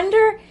 I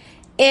wonder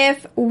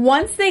if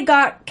once they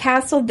got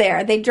Castle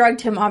there, they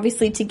drugged him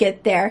obviously to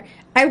get there.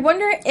 I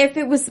wonder if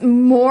it was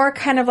more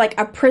kind of like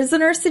a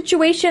prisoner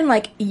situation,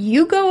 like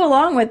you go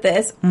along with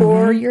this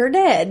or you're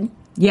dead.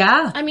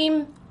 yeah, I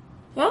mean,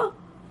 well,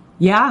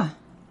 yeah,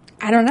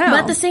 I don't know. but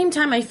at the same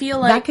time, I feel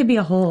like that could be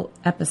a whole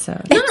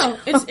episode. no,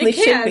 it totally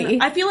should can. be.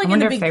 I feel like I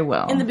wonder if they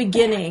will. in the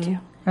beginning.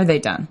 Are they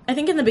done? I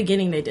think in the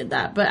beginning they did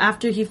that, but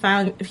after he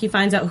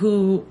finds out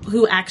who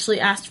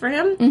actually asked for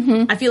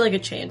him, I feel like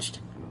it changed.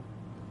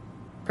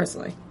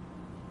 Personally,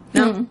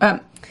 no.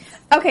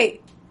 Okay.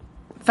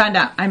 Find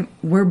out.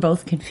 We're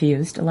both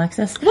confused,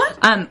 Alexis.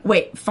 What?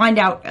 Wait. Find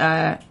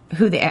out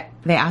who they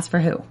asked for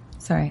who.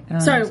 Sorry. I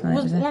don't Sorry,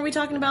 know weren't we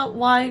talking about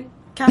why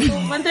Castle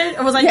went there?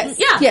 Or was I? Yes.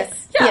 Yeah.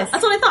 Yes. Yeah. Yes.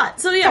 That's what I thought.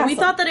 So yeah, we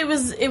Castle. thought that it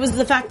was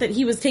the fact that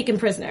he was taken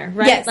prisoner,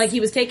 right? Yes. Like he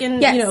was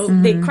taken. Yes. You know,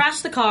 they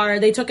crashed the car.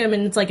 They took him,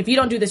 and it's like if you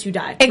don't do this, you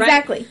die.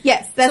 Exactly. Right?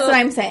 Yes. That's So, what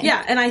I'm saying.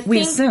 Yeah, and I think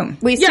We assume.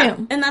 We assume. Yeah,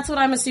 and that's what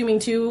I'm assuming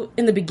too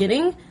in the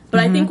beginning. But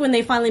I think when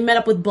they finally met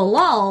up with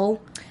Bilal,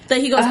 that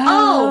he goes,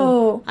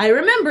 "Oh, I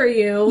remember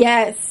you.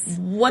 Yes.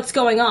 What's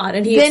going on?"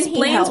 And he Then he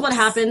explains what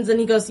helps. happens, and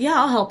he goes, "Yeah,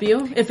 I'll help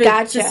you." If it's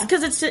Gotcha. just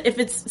because if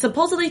it's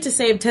supposedly to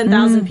save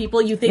 10,000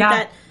 people, you think Yeah.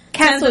 that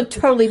Castle would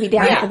totally be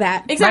down Yeah. for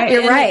that. Exactly.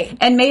 You're And- right.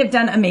 And may have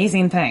done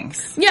amazing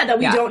things. Yeah, that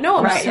we Yeah. don't know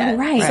about Right. yet.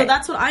 Right. So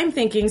that's what I'm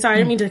thinking. Sorry, I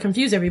didn't mean to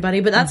confuse everybody,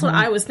 but that's what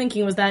I was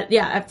thinking was that,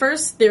 yeah, at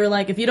first they were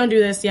like, if you don't do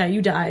this, yeah,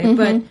 you die.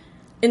 But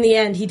in the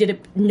end, he did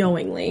it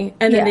knowingly.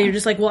 And then Yeah. they were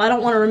just like, well, I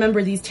don't want to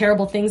remember these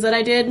terrible things that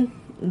I did,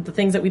 the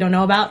things that we don't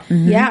know about,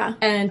 Yeah.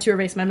 and to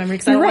erase my memory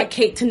because I don't You're want right.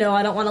 Kate to know.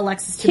 I don't want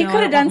Alexis to He know. could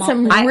I have don't done want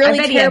some Mom- I really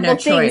bet he had terrible no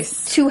things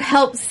choice. to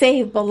help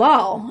save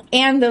Bilal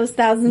and those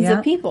thousands Yeah.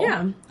 of people.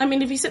 Yeah. I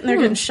mean, if he's sitting there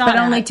getting shot But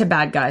at, only to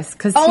bad guys,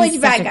 because Only he's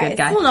to such bad a good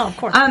guys. guy. Well, no, of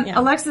course, yeah.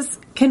 Alexis,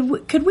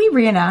 could we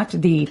reenact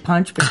the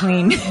punch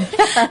between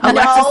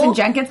Alexis and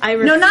Jenkins? I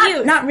No,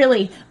 refuse. not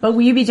really. But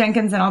will you be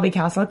Jenkins and I'll be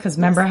Castle? Because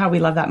remember how we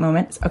love that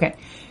moment? Okay.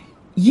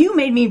 You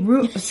made me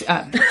what was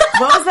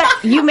that?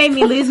 You made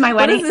me lose my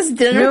wedding. is this,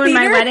 dinner Ruin my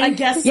theater? wedding. I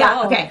guess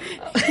Yeah. so. Okay.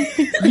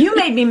 You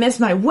made me miss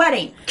my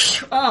wedding.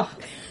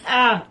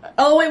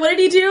 Oh wait, what did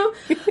he do?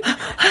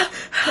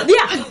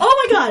 Yeah.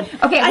 Oh my god.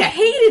 Okay. I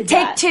hated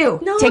Take that. two.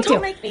 No, Take don't two.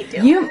 make me do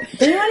it. You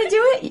do you want to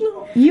do it?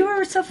 No. You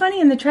were so funny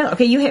in the trailer.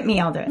 Okay, you hit me.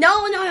 I'll do it.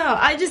 No.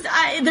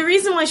 The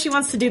reason why she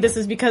wants to do this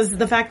is because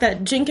the fact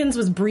that Jenkins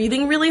was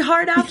breathing really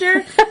hard after,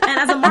 and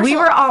as a martial, We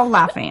were all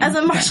laughing. as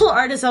a martial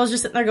artist, I was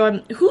just sitting there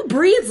going, "Who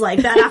breathes like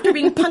that after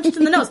being punched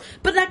in the nose?"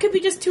 But that could be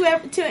just to He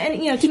each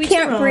can't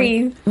their own.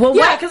 breathe. Well,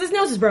 Yeah, what- because his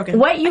nose is broken.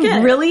 What I you get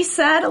it. really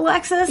said,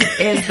 Alexis,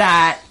 is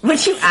that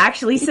what you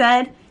actually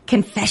said,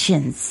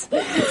 confessions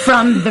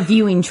from the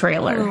viewing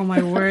trailer. Oh,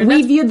 my word.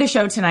 We viewed the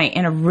show tonight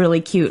in a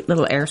really cute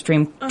little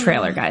Airstream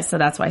trailer, guys. So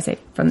that's why I say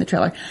from the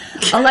trailer.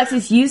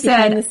 Alexis, you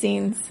Behind the said,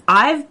 scenes.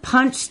 I've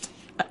punched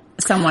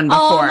someone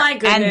before. Oh, my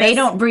goodness. And they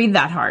don't breathe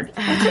that hard.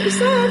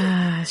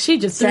 She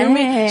just threw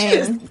me. She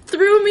just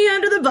threw me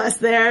under the bus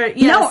there.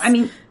 Yes. No, I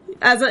mean,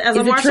 as a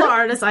it martial true?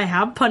 artist, I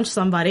have punched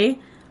somebody.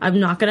 I'm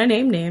not going to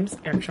name names,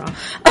 Eric Shaw.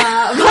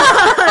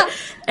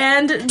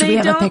 And they we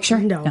have a don't. picture?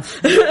 No. No.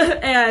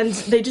 And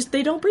they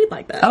don't breathe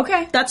like that.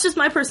 Okay. That's just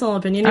my personal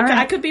opinion. All right.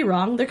 I could be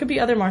wrong. There could be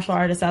other martial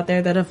artists out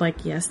there that have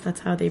like, yes, that's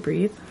how they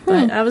breathe.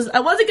 But I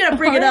wasn't going to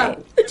bring it All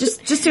up.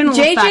 just doing a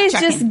little fact JJ's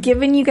checking. just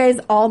giving you guys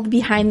all the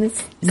behind the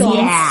scenes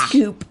Yeah.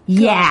 scoop.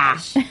 Yeah.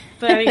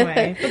 But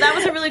anyway, but that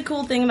was a really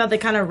cool thing about they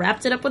kind of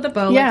wrapped it up with a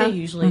bow Yeah. like they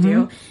usually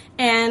do.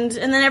 And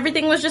then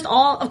everything was just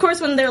all, of course,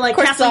 when they're like,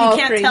 course, Castle, all you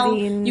can't crazy tell,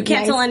 and you can't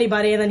nice. tell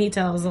anybody. And then he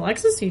tells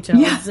Alexis, he tells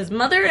Yeah. his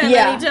mother, and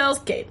Yeah. then he tells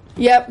Kate.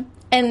 Yep.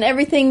 And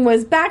everything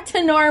was back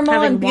to normal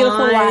Having and beautiful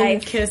wine,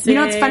 life. kissing. You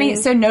know what's funny?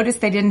 So notice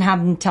they didn't have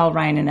them tell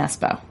Ryan and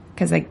Espo.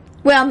 Because they...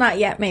 Well, not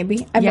yet,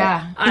 maybe. I bet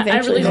Yeah. I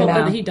eventually really hope they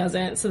will. that he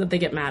doesn't, so that they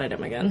get mad at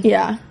him again.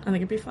 Yeah. I think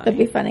it'd be funny. That'd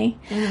be funny.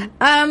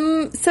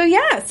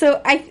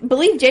 So I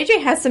believe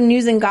JJ has some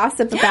news and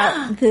gossip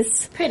about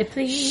this Pretty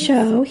please.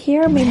 show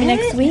here, maybe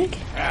next week.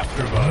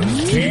 AfterBuzz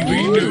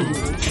TV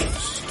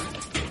News.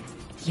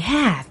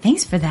 Yeah,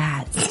 thanks for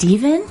that,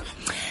 Steven.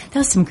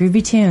 Those some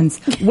groovy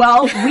tunes.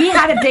 Well, we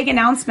had a big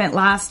announcement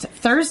last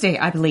Thursday,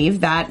 I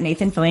believe, that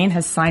Nathan Fillion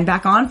has signed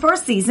back on for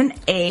season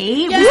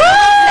 8.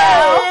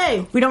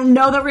 Yay! We don't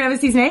know that we're going to have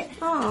a season 8,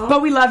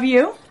 but we love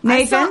you,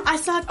 Nathan. I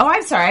saw- Oh,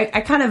 I'm sorry.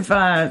 I kind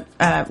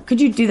of,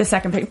 could you do the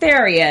second picture?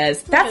 There he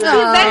is. That's the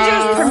Aw.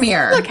 Avengers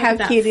premiere. Look how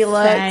That cute he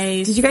looks.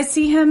 face. Did you guys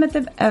see him at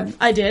the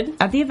I did.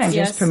 at the Avengers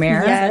Yes.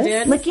 premiere? Yes. I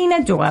did. Looking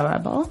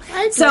adorable.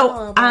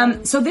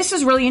 Adorable. So this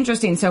is really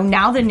interesting. So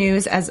now the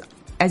news, as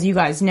you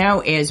guys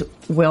know, is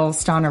will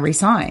Stana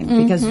resign?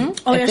 Because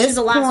Oh, at yeah, this she's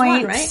the last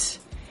point, one, right?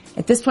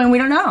 At this point, we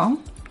don't know.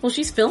 Well,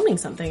 she's filming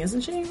something,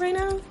 isn't she, right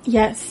now?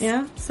 Yes.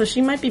 Yeah, so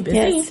she might be busy.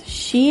 Yes.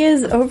 She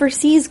is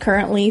overseas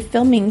currently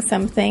filming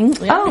something.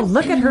 Yeah. Oh,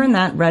 look at her in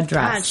that red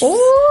God, dress. she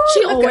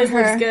look always at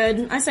her. looks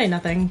good. I say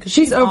nothing because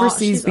She's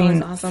overseas she's always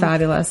being awesome.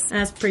 fabulous.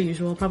 As per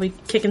usual, probably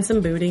kicking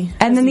some booty.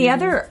 And then the As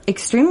usual. other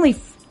extremely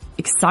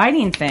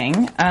exciting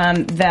thing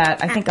that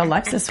I think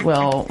Alexis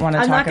will want to talk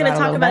about I'm not going to a talk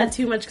little about bit. it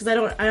too much because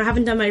I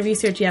haven't done my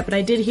research yet, but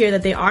I did hear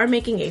that they are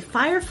making a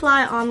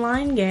Firefly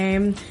online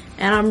game,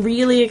 and I'm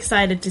really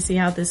excited to see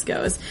how this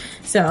goes.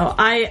 So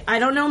I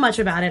don't know much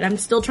about it. I'm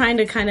still trying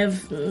to kind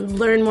of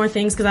learn more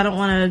things because I don't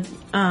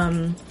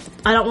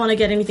want to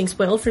get anything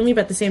spoiled for me,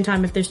 but at the same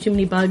time, if there's too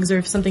many bugs or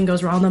if something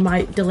goes wrong, they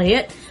might delay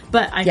it.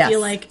 But I Yes.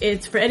 feel like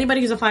it's for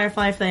anybody who's a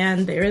Firefly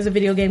fan. There is a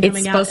video game It's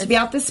coming out. supposed to be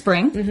out this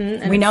spring.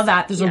 and We know it's-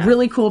 that. There's a yeah.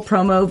 really cool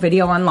promo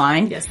video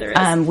online. Yes, there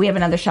is. We have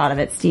another shot of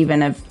it,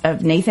 Stephen,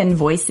 of Nathan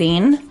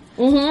voicing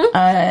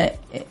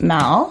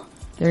Mal.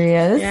 There he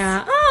is.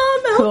 Yeah.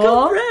 Oh, Malcolm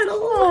Cool.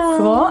 Riddle.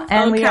 Cool.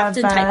 And we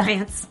Captain have Tight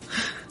Pants.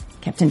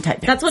 Captain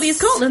Tight Pants. That's what he's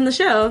called in the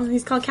show.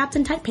 He's called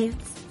Captain Tight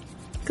Pants.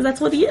 Because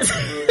that's what he is.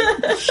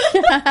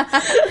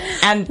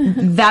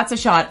 And that's a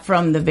shot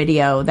from the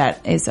video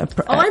that is a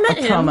I met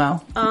him.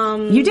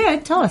 promo. You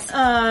did. Tell us.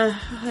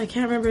 I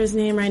can't remember his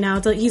name right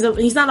now.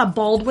 He's not a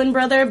Baldwin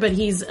brother, but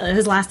his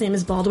last name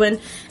is Baldwin,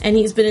 and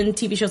he's been in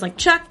TV shows like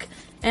Chuck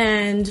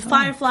and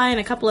Firefly and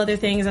a couple other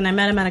things. And I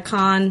met him at a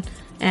con,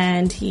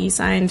 and he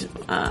signed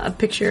a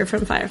picture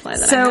from Firefly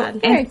that I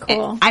had. Very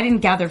cool. I didn't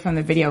gather from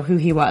the video who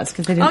he was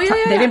because they didn't. Oh, yeah,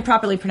 yeah, they yeah. didn't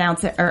properly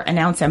pronounce it or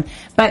announce him.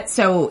 But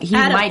so he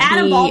might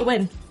Adam be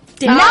Baldwin.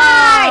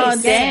 Nice.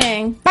 Oh,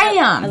 dang.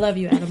 Bam. I love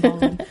you, Adam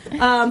Baldwin.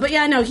 But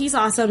yeah, no, he's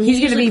awesome. He's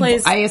going to usually be.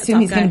 plays I a assume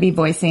tough he's going guy. to be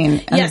voicing in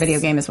the Yes.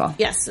 video game as well.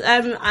 Yes.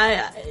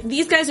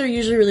 These guys are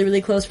usually really,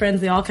 really close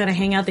friends. They all kind of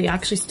hang out. They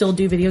actually still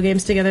do video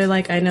games together.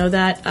 Like, I know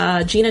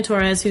that Gina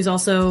Torres, who's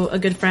also a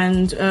good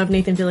friend of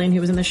Nathan Fillion,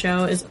 who was in the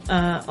show, is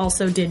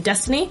also did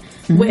Destiny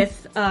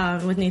with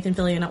Nathan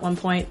Fillion at one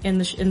point in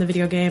the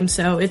video game.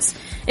 So it's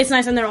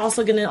nice. And they're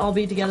also going to all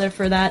be together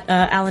for that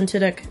Alan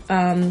Tudyk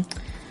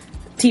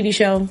TV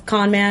show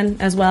Con Man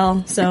as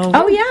well. So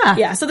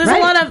yeah. So there's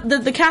Right. a lot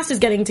of the cast is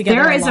getting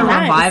together. There is a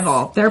lot.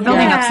 revival. They're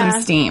building up Yeah.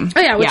 some steam. Oh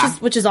yeah,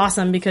 which is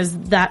awesome because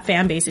that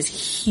fan base is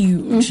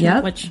huge.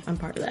 Yep. Which I'm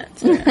part of that.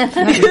 So, yeah.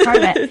 That'd be part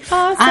of it.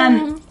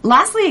 Awesome.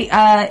 Lastly,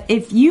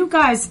 if you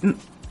guys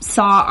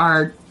saw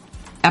our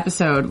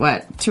episode,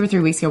 2 or 3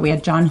 weeks ago, we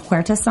had John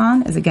Huertas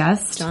on as a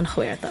guest. John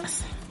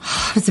Huertas.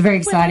 It's very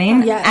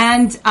exciting.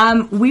 Yes.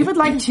 And we would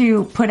like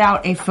to put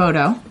out a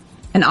photo,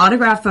 an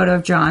autographed photo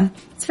of John.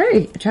 It's a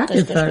very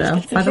attractive photo,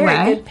 by the Very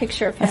way. good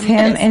picture of him. Of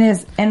him in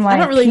his NYPD I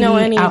don't really know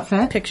any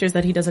outfit. pictures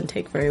that he doesn't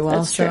take very well.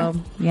 That's so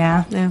true.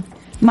 Yeah. yeah.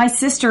 My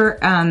sister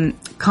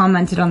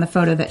commented on the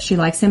photo that she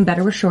likes him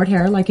better with short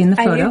hair, like in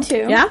the I photo. do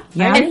too. Yeah?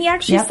 Yeah. And he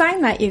actually Yep.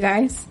 signed that, you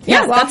guys.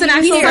 Yeah, While that's an he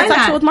was actual here. sign that's that.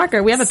 actual with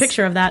marker. We have a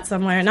picture of that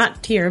somewhere.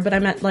 Not here, but I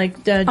meant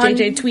like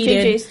JJ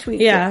tweeted. JJ's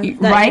tweet. Yeah, that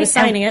Right? he was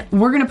signing And it.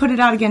 We're going to put it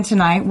out again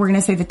tonight. We're going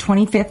to say the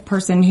 25th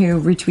person who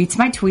retweets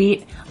my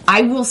tweet.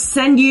 I will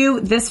send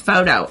you this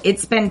photo.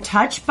 It's been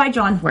touched by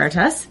John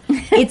Huertas.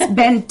 It's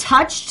been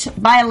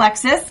touched by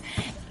Alexis.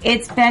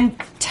 It's been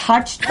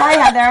touched by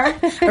Heather.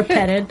 Or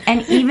petted.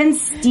 And even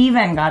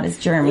Steven got his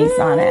germies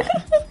on it.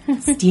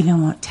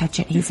 Steven won't touch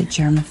it. He's a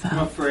germaphobe. I'm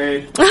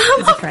afraid.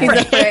 He's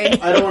afraid.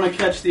 I don't want to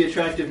catch the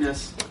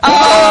attractiveness.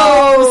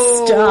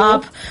 Oh,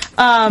 stop.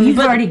 You've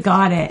already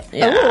got it.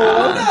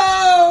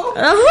 All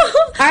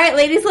right,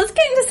 ladies, let's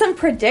get into some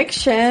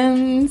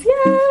predictions.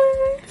 Yay!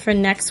 For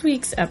next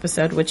week's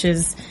episode, which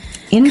is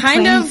In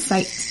kind plain of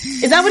sight.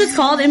 Is that what it's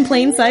called? In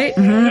plain sight?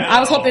 I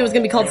was hoping it was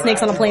going to be called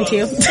Snakes on a Plane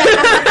too.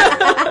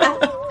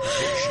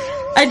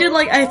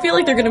 I feel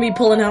like they're going to be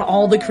pulling out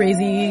all the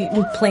crazy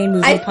plane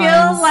movie I puns.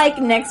 feel like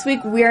next week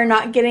we're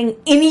not getting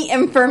any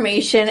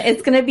information.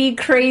 It's going to be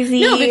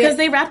crazy. No, because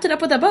they wrapped it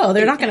up with a bow.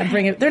 They're not going to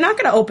bring it. They're not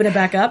going to open it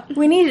back up.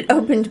 we need it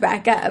opened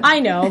back up. I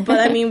know, but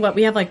I mean, what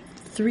we have like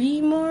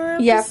 3 more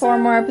episodes? Yeah, 4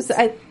 more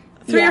episodes.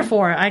 3 or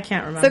 4, I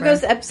can't remember. So it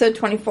goes to episode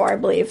 24, I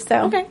believe.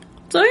 So Okay.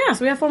 So yeah,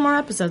 so we have 4 more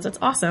episodes. That's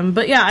awesome.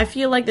 But yeah, I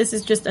feel like this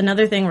is just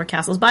another thing where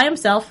Castle's by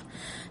himself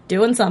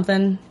doing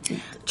something.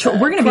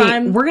 We're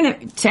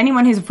gonna to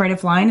anyone who's afraid of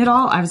flying at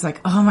all. I was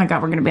like, oh my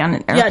god, we're gonna be on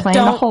an airplane the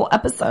don't- whole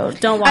episode.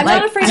 Don't watch I'm it.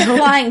 not afraid of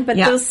flying, but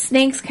Yeah. those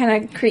snakes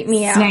kind of creep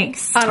me out.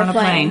 Snakes on a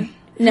plane.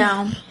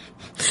 No.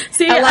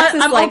 See,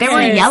 Alexis I'm likes They were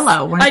snakes.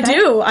 yellow, weren't I they?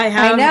 do. I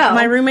have. I know.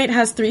 My roommate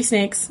has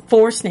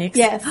 4 snakes.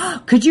 Yes.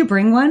 Could you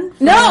bring one?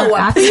 No,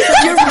 After-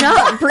 you're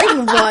not.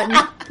 Bring one.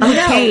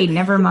 Okay,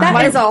 never mind.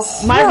 That is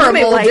a My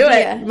roommate horrible will do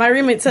idea. it. My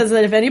roommate says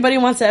that if anybody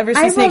wants to ever see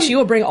I snakes, will- she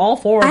will bring all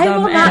 4 of I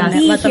them will not and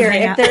be let them here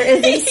hang if out. there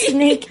is a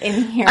snake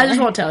in here. I just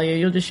won't tell you.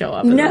 You'll just show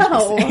up. and there'll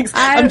No, be snakes.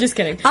 I'm just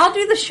kidding. I'll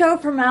do the show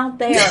from out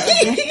there.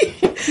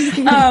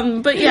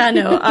 But yeah,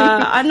 no.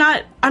 I'm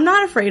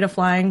not afraid of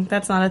flying.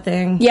 That's not a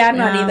thing. Yeah, I'm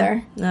not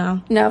either.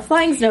 No. No,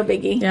 flying's no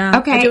biggie. Yeah.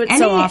 Okay, I do it so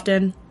any-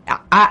 often.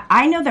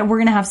 I know that we're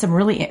going to have some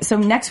really... So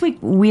next week,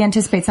 we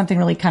anticipate something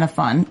really kind of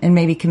fun and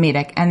maybe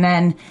comedic. And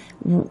then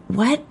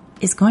what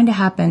is going to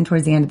happen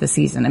towards the end of the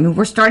season? I mean,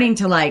 we're starting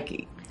to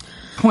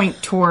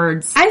point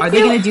towards, are they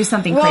going to do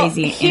something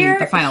crazy in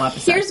the final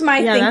episode? Here's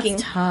my thinking.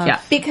 That's tough.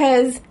 Yeah.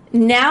 Because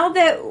now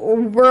that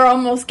we're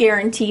almost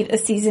guaranteed a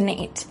season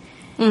 8,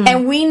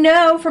 and we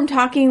know from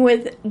talking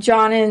with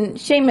John and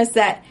Seamus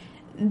that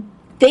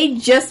they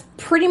just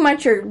pretty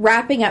much are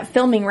wrapping up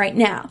filming right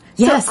now.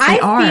 Yes, so they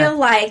are. feel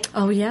like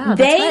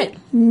they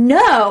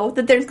know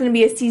that there's going to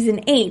be a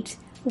season 8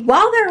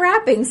 while they're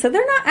wrapping, so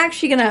they're not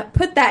actually going to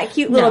put that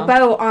cute little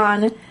bow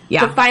on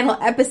the final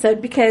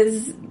episode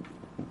because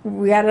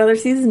we got another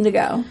season to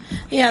go.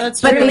 Yeah,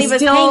 that's but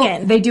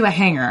true. they do a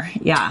hanger.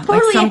 Yeah.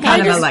 Totally like some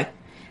kind of a like.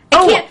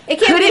 It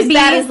can't be as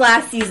bad as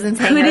last season's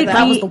hanger.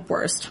 That was the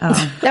worst.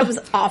 Oh. That was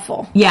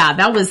awful. Yeah,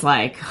 that was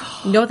like...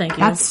 No, thank you.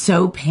 That's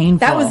so painful.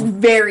 That was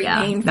very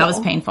painful. That was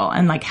painful.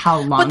 And like how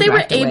long But they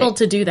were able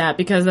to do that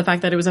because of the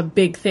fact that it was a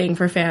big thing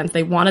for fans.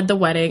 They wanted the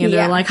wedding and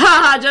they're like,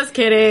 ha, just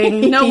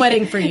kidding. No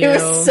wedding for you. It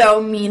was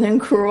so mean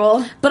and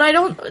cruel. But I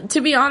don't,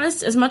 to be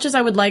honest, as much as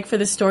I would like for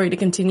this story to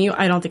continue,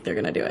 I don't think they're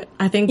going to do it.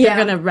 I think they're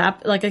going to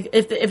wrap, like,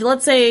 if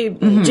let's say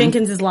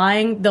Jenkins is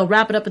lying, they'll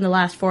wrap it up in the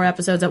last 4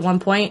 episodes at one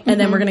point, and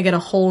then we're going to get a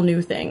whole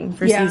new thing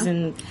for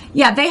season.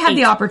 Yeah, they had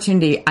the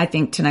opportunity, I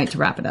think, tonight to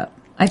wrap it up.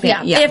 I think.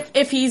 Yeah.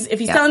 If he's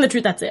telling the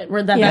truth, that's it.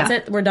 That's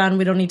it. We're done.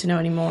 We don't need to know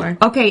anymore.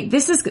 Okay,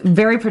 this is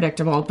very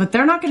predictable, but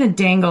they're not going to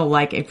dangle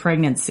like a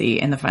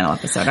pregnancy in the final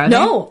episode, are they?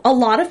 No, a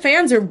lot of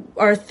fans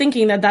are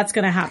thinking that that's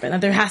going to happen.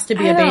 That there has to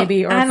be a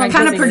baby or a pregnancy.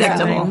 Kind of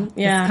predictable.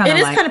 Yeah, it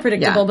is kind of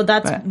predictable,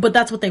 but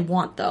that's what they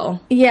want, though.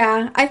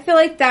 Yeah, I feel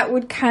like that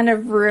would kind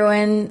of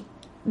ruin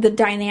the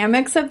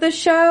dynamics of the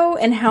show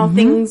and how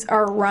things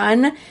are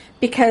run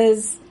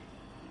because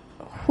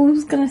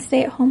who's going to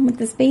stay at home with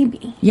this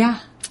baby? Yeah.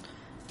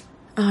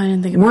 Oh, I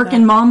didn't think about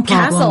Working mom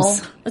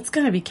problems. Castle. It's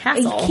going to be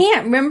Castle. You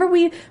can't. Remember,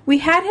 we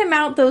had him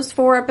out those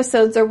 4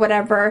 episodes or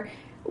whatever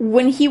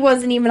when he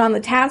wasn't even on the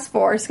task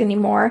force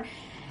anymore.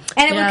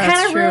 And it would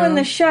kind of ruin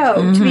the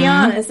show, to be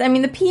honest. I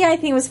mean, the PI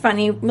thing was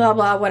funny, blah,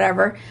 blah,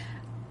 whatever.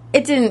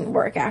 It didn't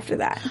work after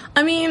that.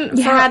 I mean,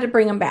 you had to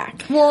bring him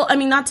back. Well, I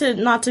mean, not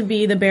to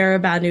be the bearer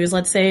of bad news.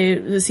 Let's say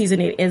the season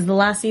 8 is the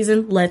last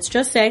season. Let's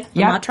just say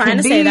I'm not trying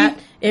to say that.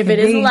 If it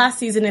is the last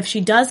season, if she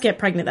does get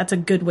pregnant, that's a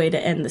good way to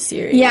end the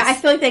series. Yeah, I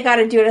feel like they got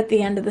to do it at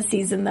the end of the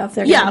season, though. If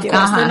they're of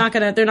course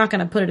they're not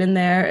gonna put it in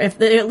there. If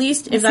that's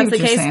the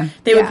case,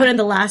 they would put in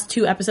the last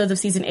 2 episodes of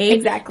season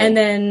 8, and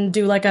then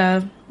do like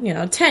a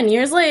 10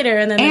 years later,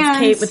 and then it's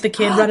Kate with the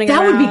kid running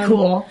that around. That would be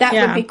cool.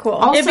 That would be cool.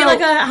 Also, it'd be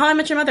like a How I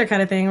Met Your Mother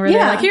kind of thing, where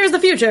they're like, "Here's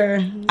the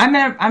future." I'm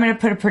gonna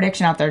put a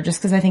prediction out there, just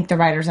because I think the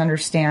writers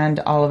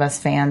understand all of us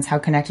fans how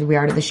connected we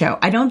are to the show.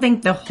 I don't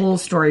think the whole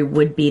story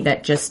would be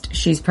that just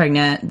she's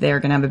pregnant, they're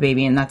gonna have a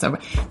baby, and that's over.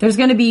 There's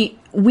gonna be,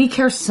 we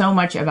care so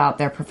much about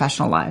their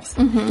professional lives,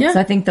 so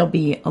I think there'll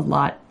be a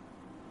lot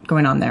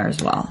going on there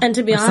as well. And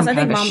to be honest,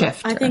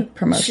 I think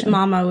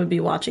Mama would be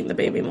watching the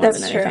baby more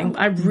than anything.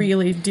 I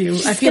really do.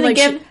 I feel like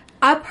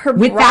up her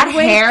with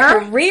Broadway that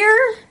hair career.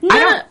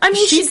 I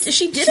mean,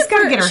 she did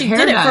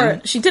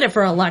it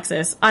for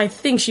Alexis. I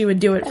think she would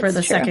do it for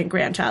the second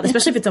grandchild,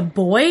 especially if it's a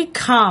boy.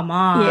 Come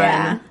on.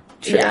 Yeah.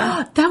 True.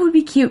 That would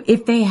be cute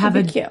if they have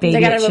a baby.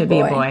 It should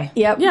be a boy.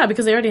 Yep. Yeah,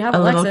 because they already have a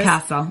Alexis. little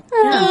Castle.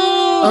 Yeah.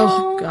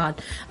 Oh God.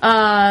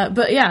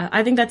 But yeah,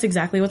 I think that's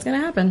exactly what's going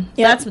to happen.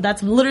 Yep.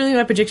 That's literally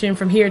my prediction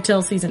from here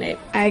till season 8.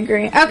 I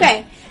agree.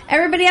 Okay.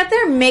 Everybody out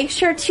there, make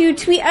sure to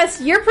tweet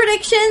us your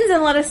predictions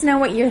and let us know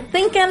what you're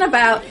thinking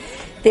about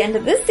the end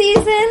of this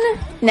season,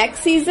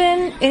 next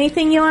season.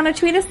 Anything you want to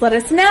tweet us, let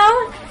us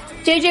know.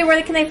 JJ,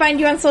 where can they find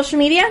you on social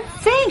media?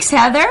 Thanks,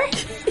 Heather.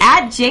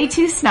 At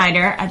J2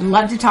 Snyder. I'd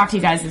love to talk to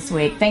you guys this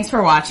week. Thanks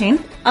for watching.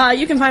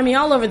 You can find me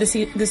all over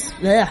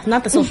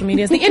not the social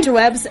medias, the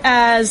interwebs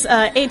as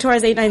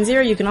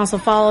ATORS890. You can also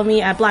follow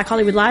me at Black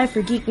Hollywood Live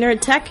for Geek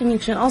Nerd Tech, and you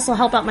can also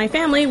help out my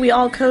family. We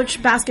all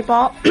coach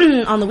basketball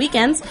on the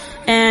weekends,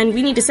 and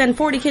we need to send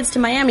 40 kids to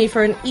Miami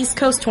for an East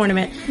Coast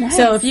tournament. Nice.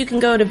 So if you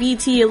can go to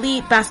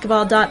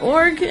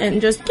btelitebasketball.org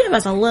and just give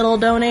us a little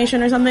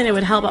donation or something, it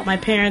would help out my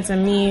parents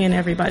and me and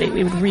everybody.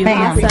 We would really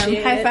appreciate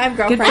it. High five,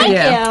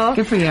 girlfriend.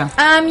 Good for you.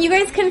 You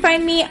guys can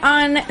find me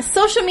on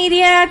social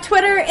media,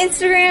 Twitter,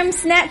 Instagram,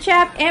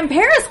 Snapchat, and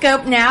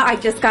Periscope now. I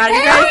just got it,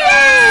 you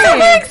guys. So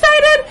very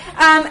excited.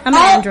 I'm an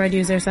Android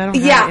user, so I don't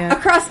have it yet.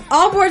 Across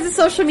all boards of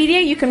social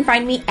media, you can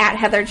find me at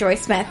Heather Joy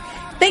Smith.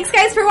 Thanks,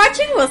 guys, for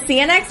watching. We'll see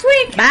you next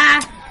week.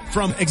 Bye.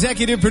 From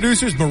executive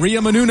producers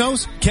Maria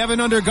Menounos, Kevin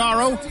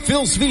Undergaro,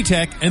 Phil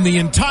Svitek, and the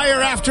entire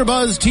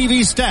AfterBuzz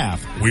TV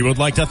staff, we would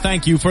like to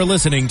thank you for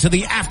listening to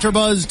the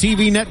AfterBuzz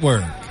TV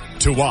network.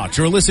 To watch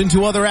or listen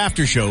to other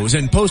after shows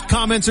and post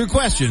comments or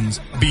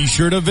questions, be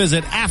sure to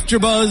visit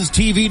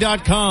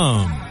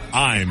AfterBuzzTV.com.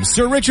 I'm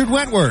Sir Richard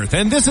Wentworth,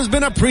 and this has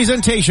been a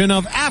presentation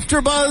of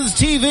AfterBuzz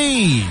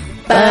TV.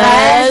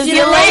 Buzz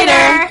you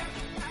later.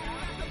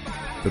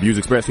 The views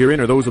expressed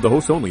herein are those of the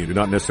hosts only and do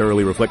not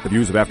necessarily reflect the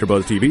views of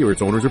AfterBuzz TV or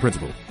its owners or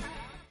principals.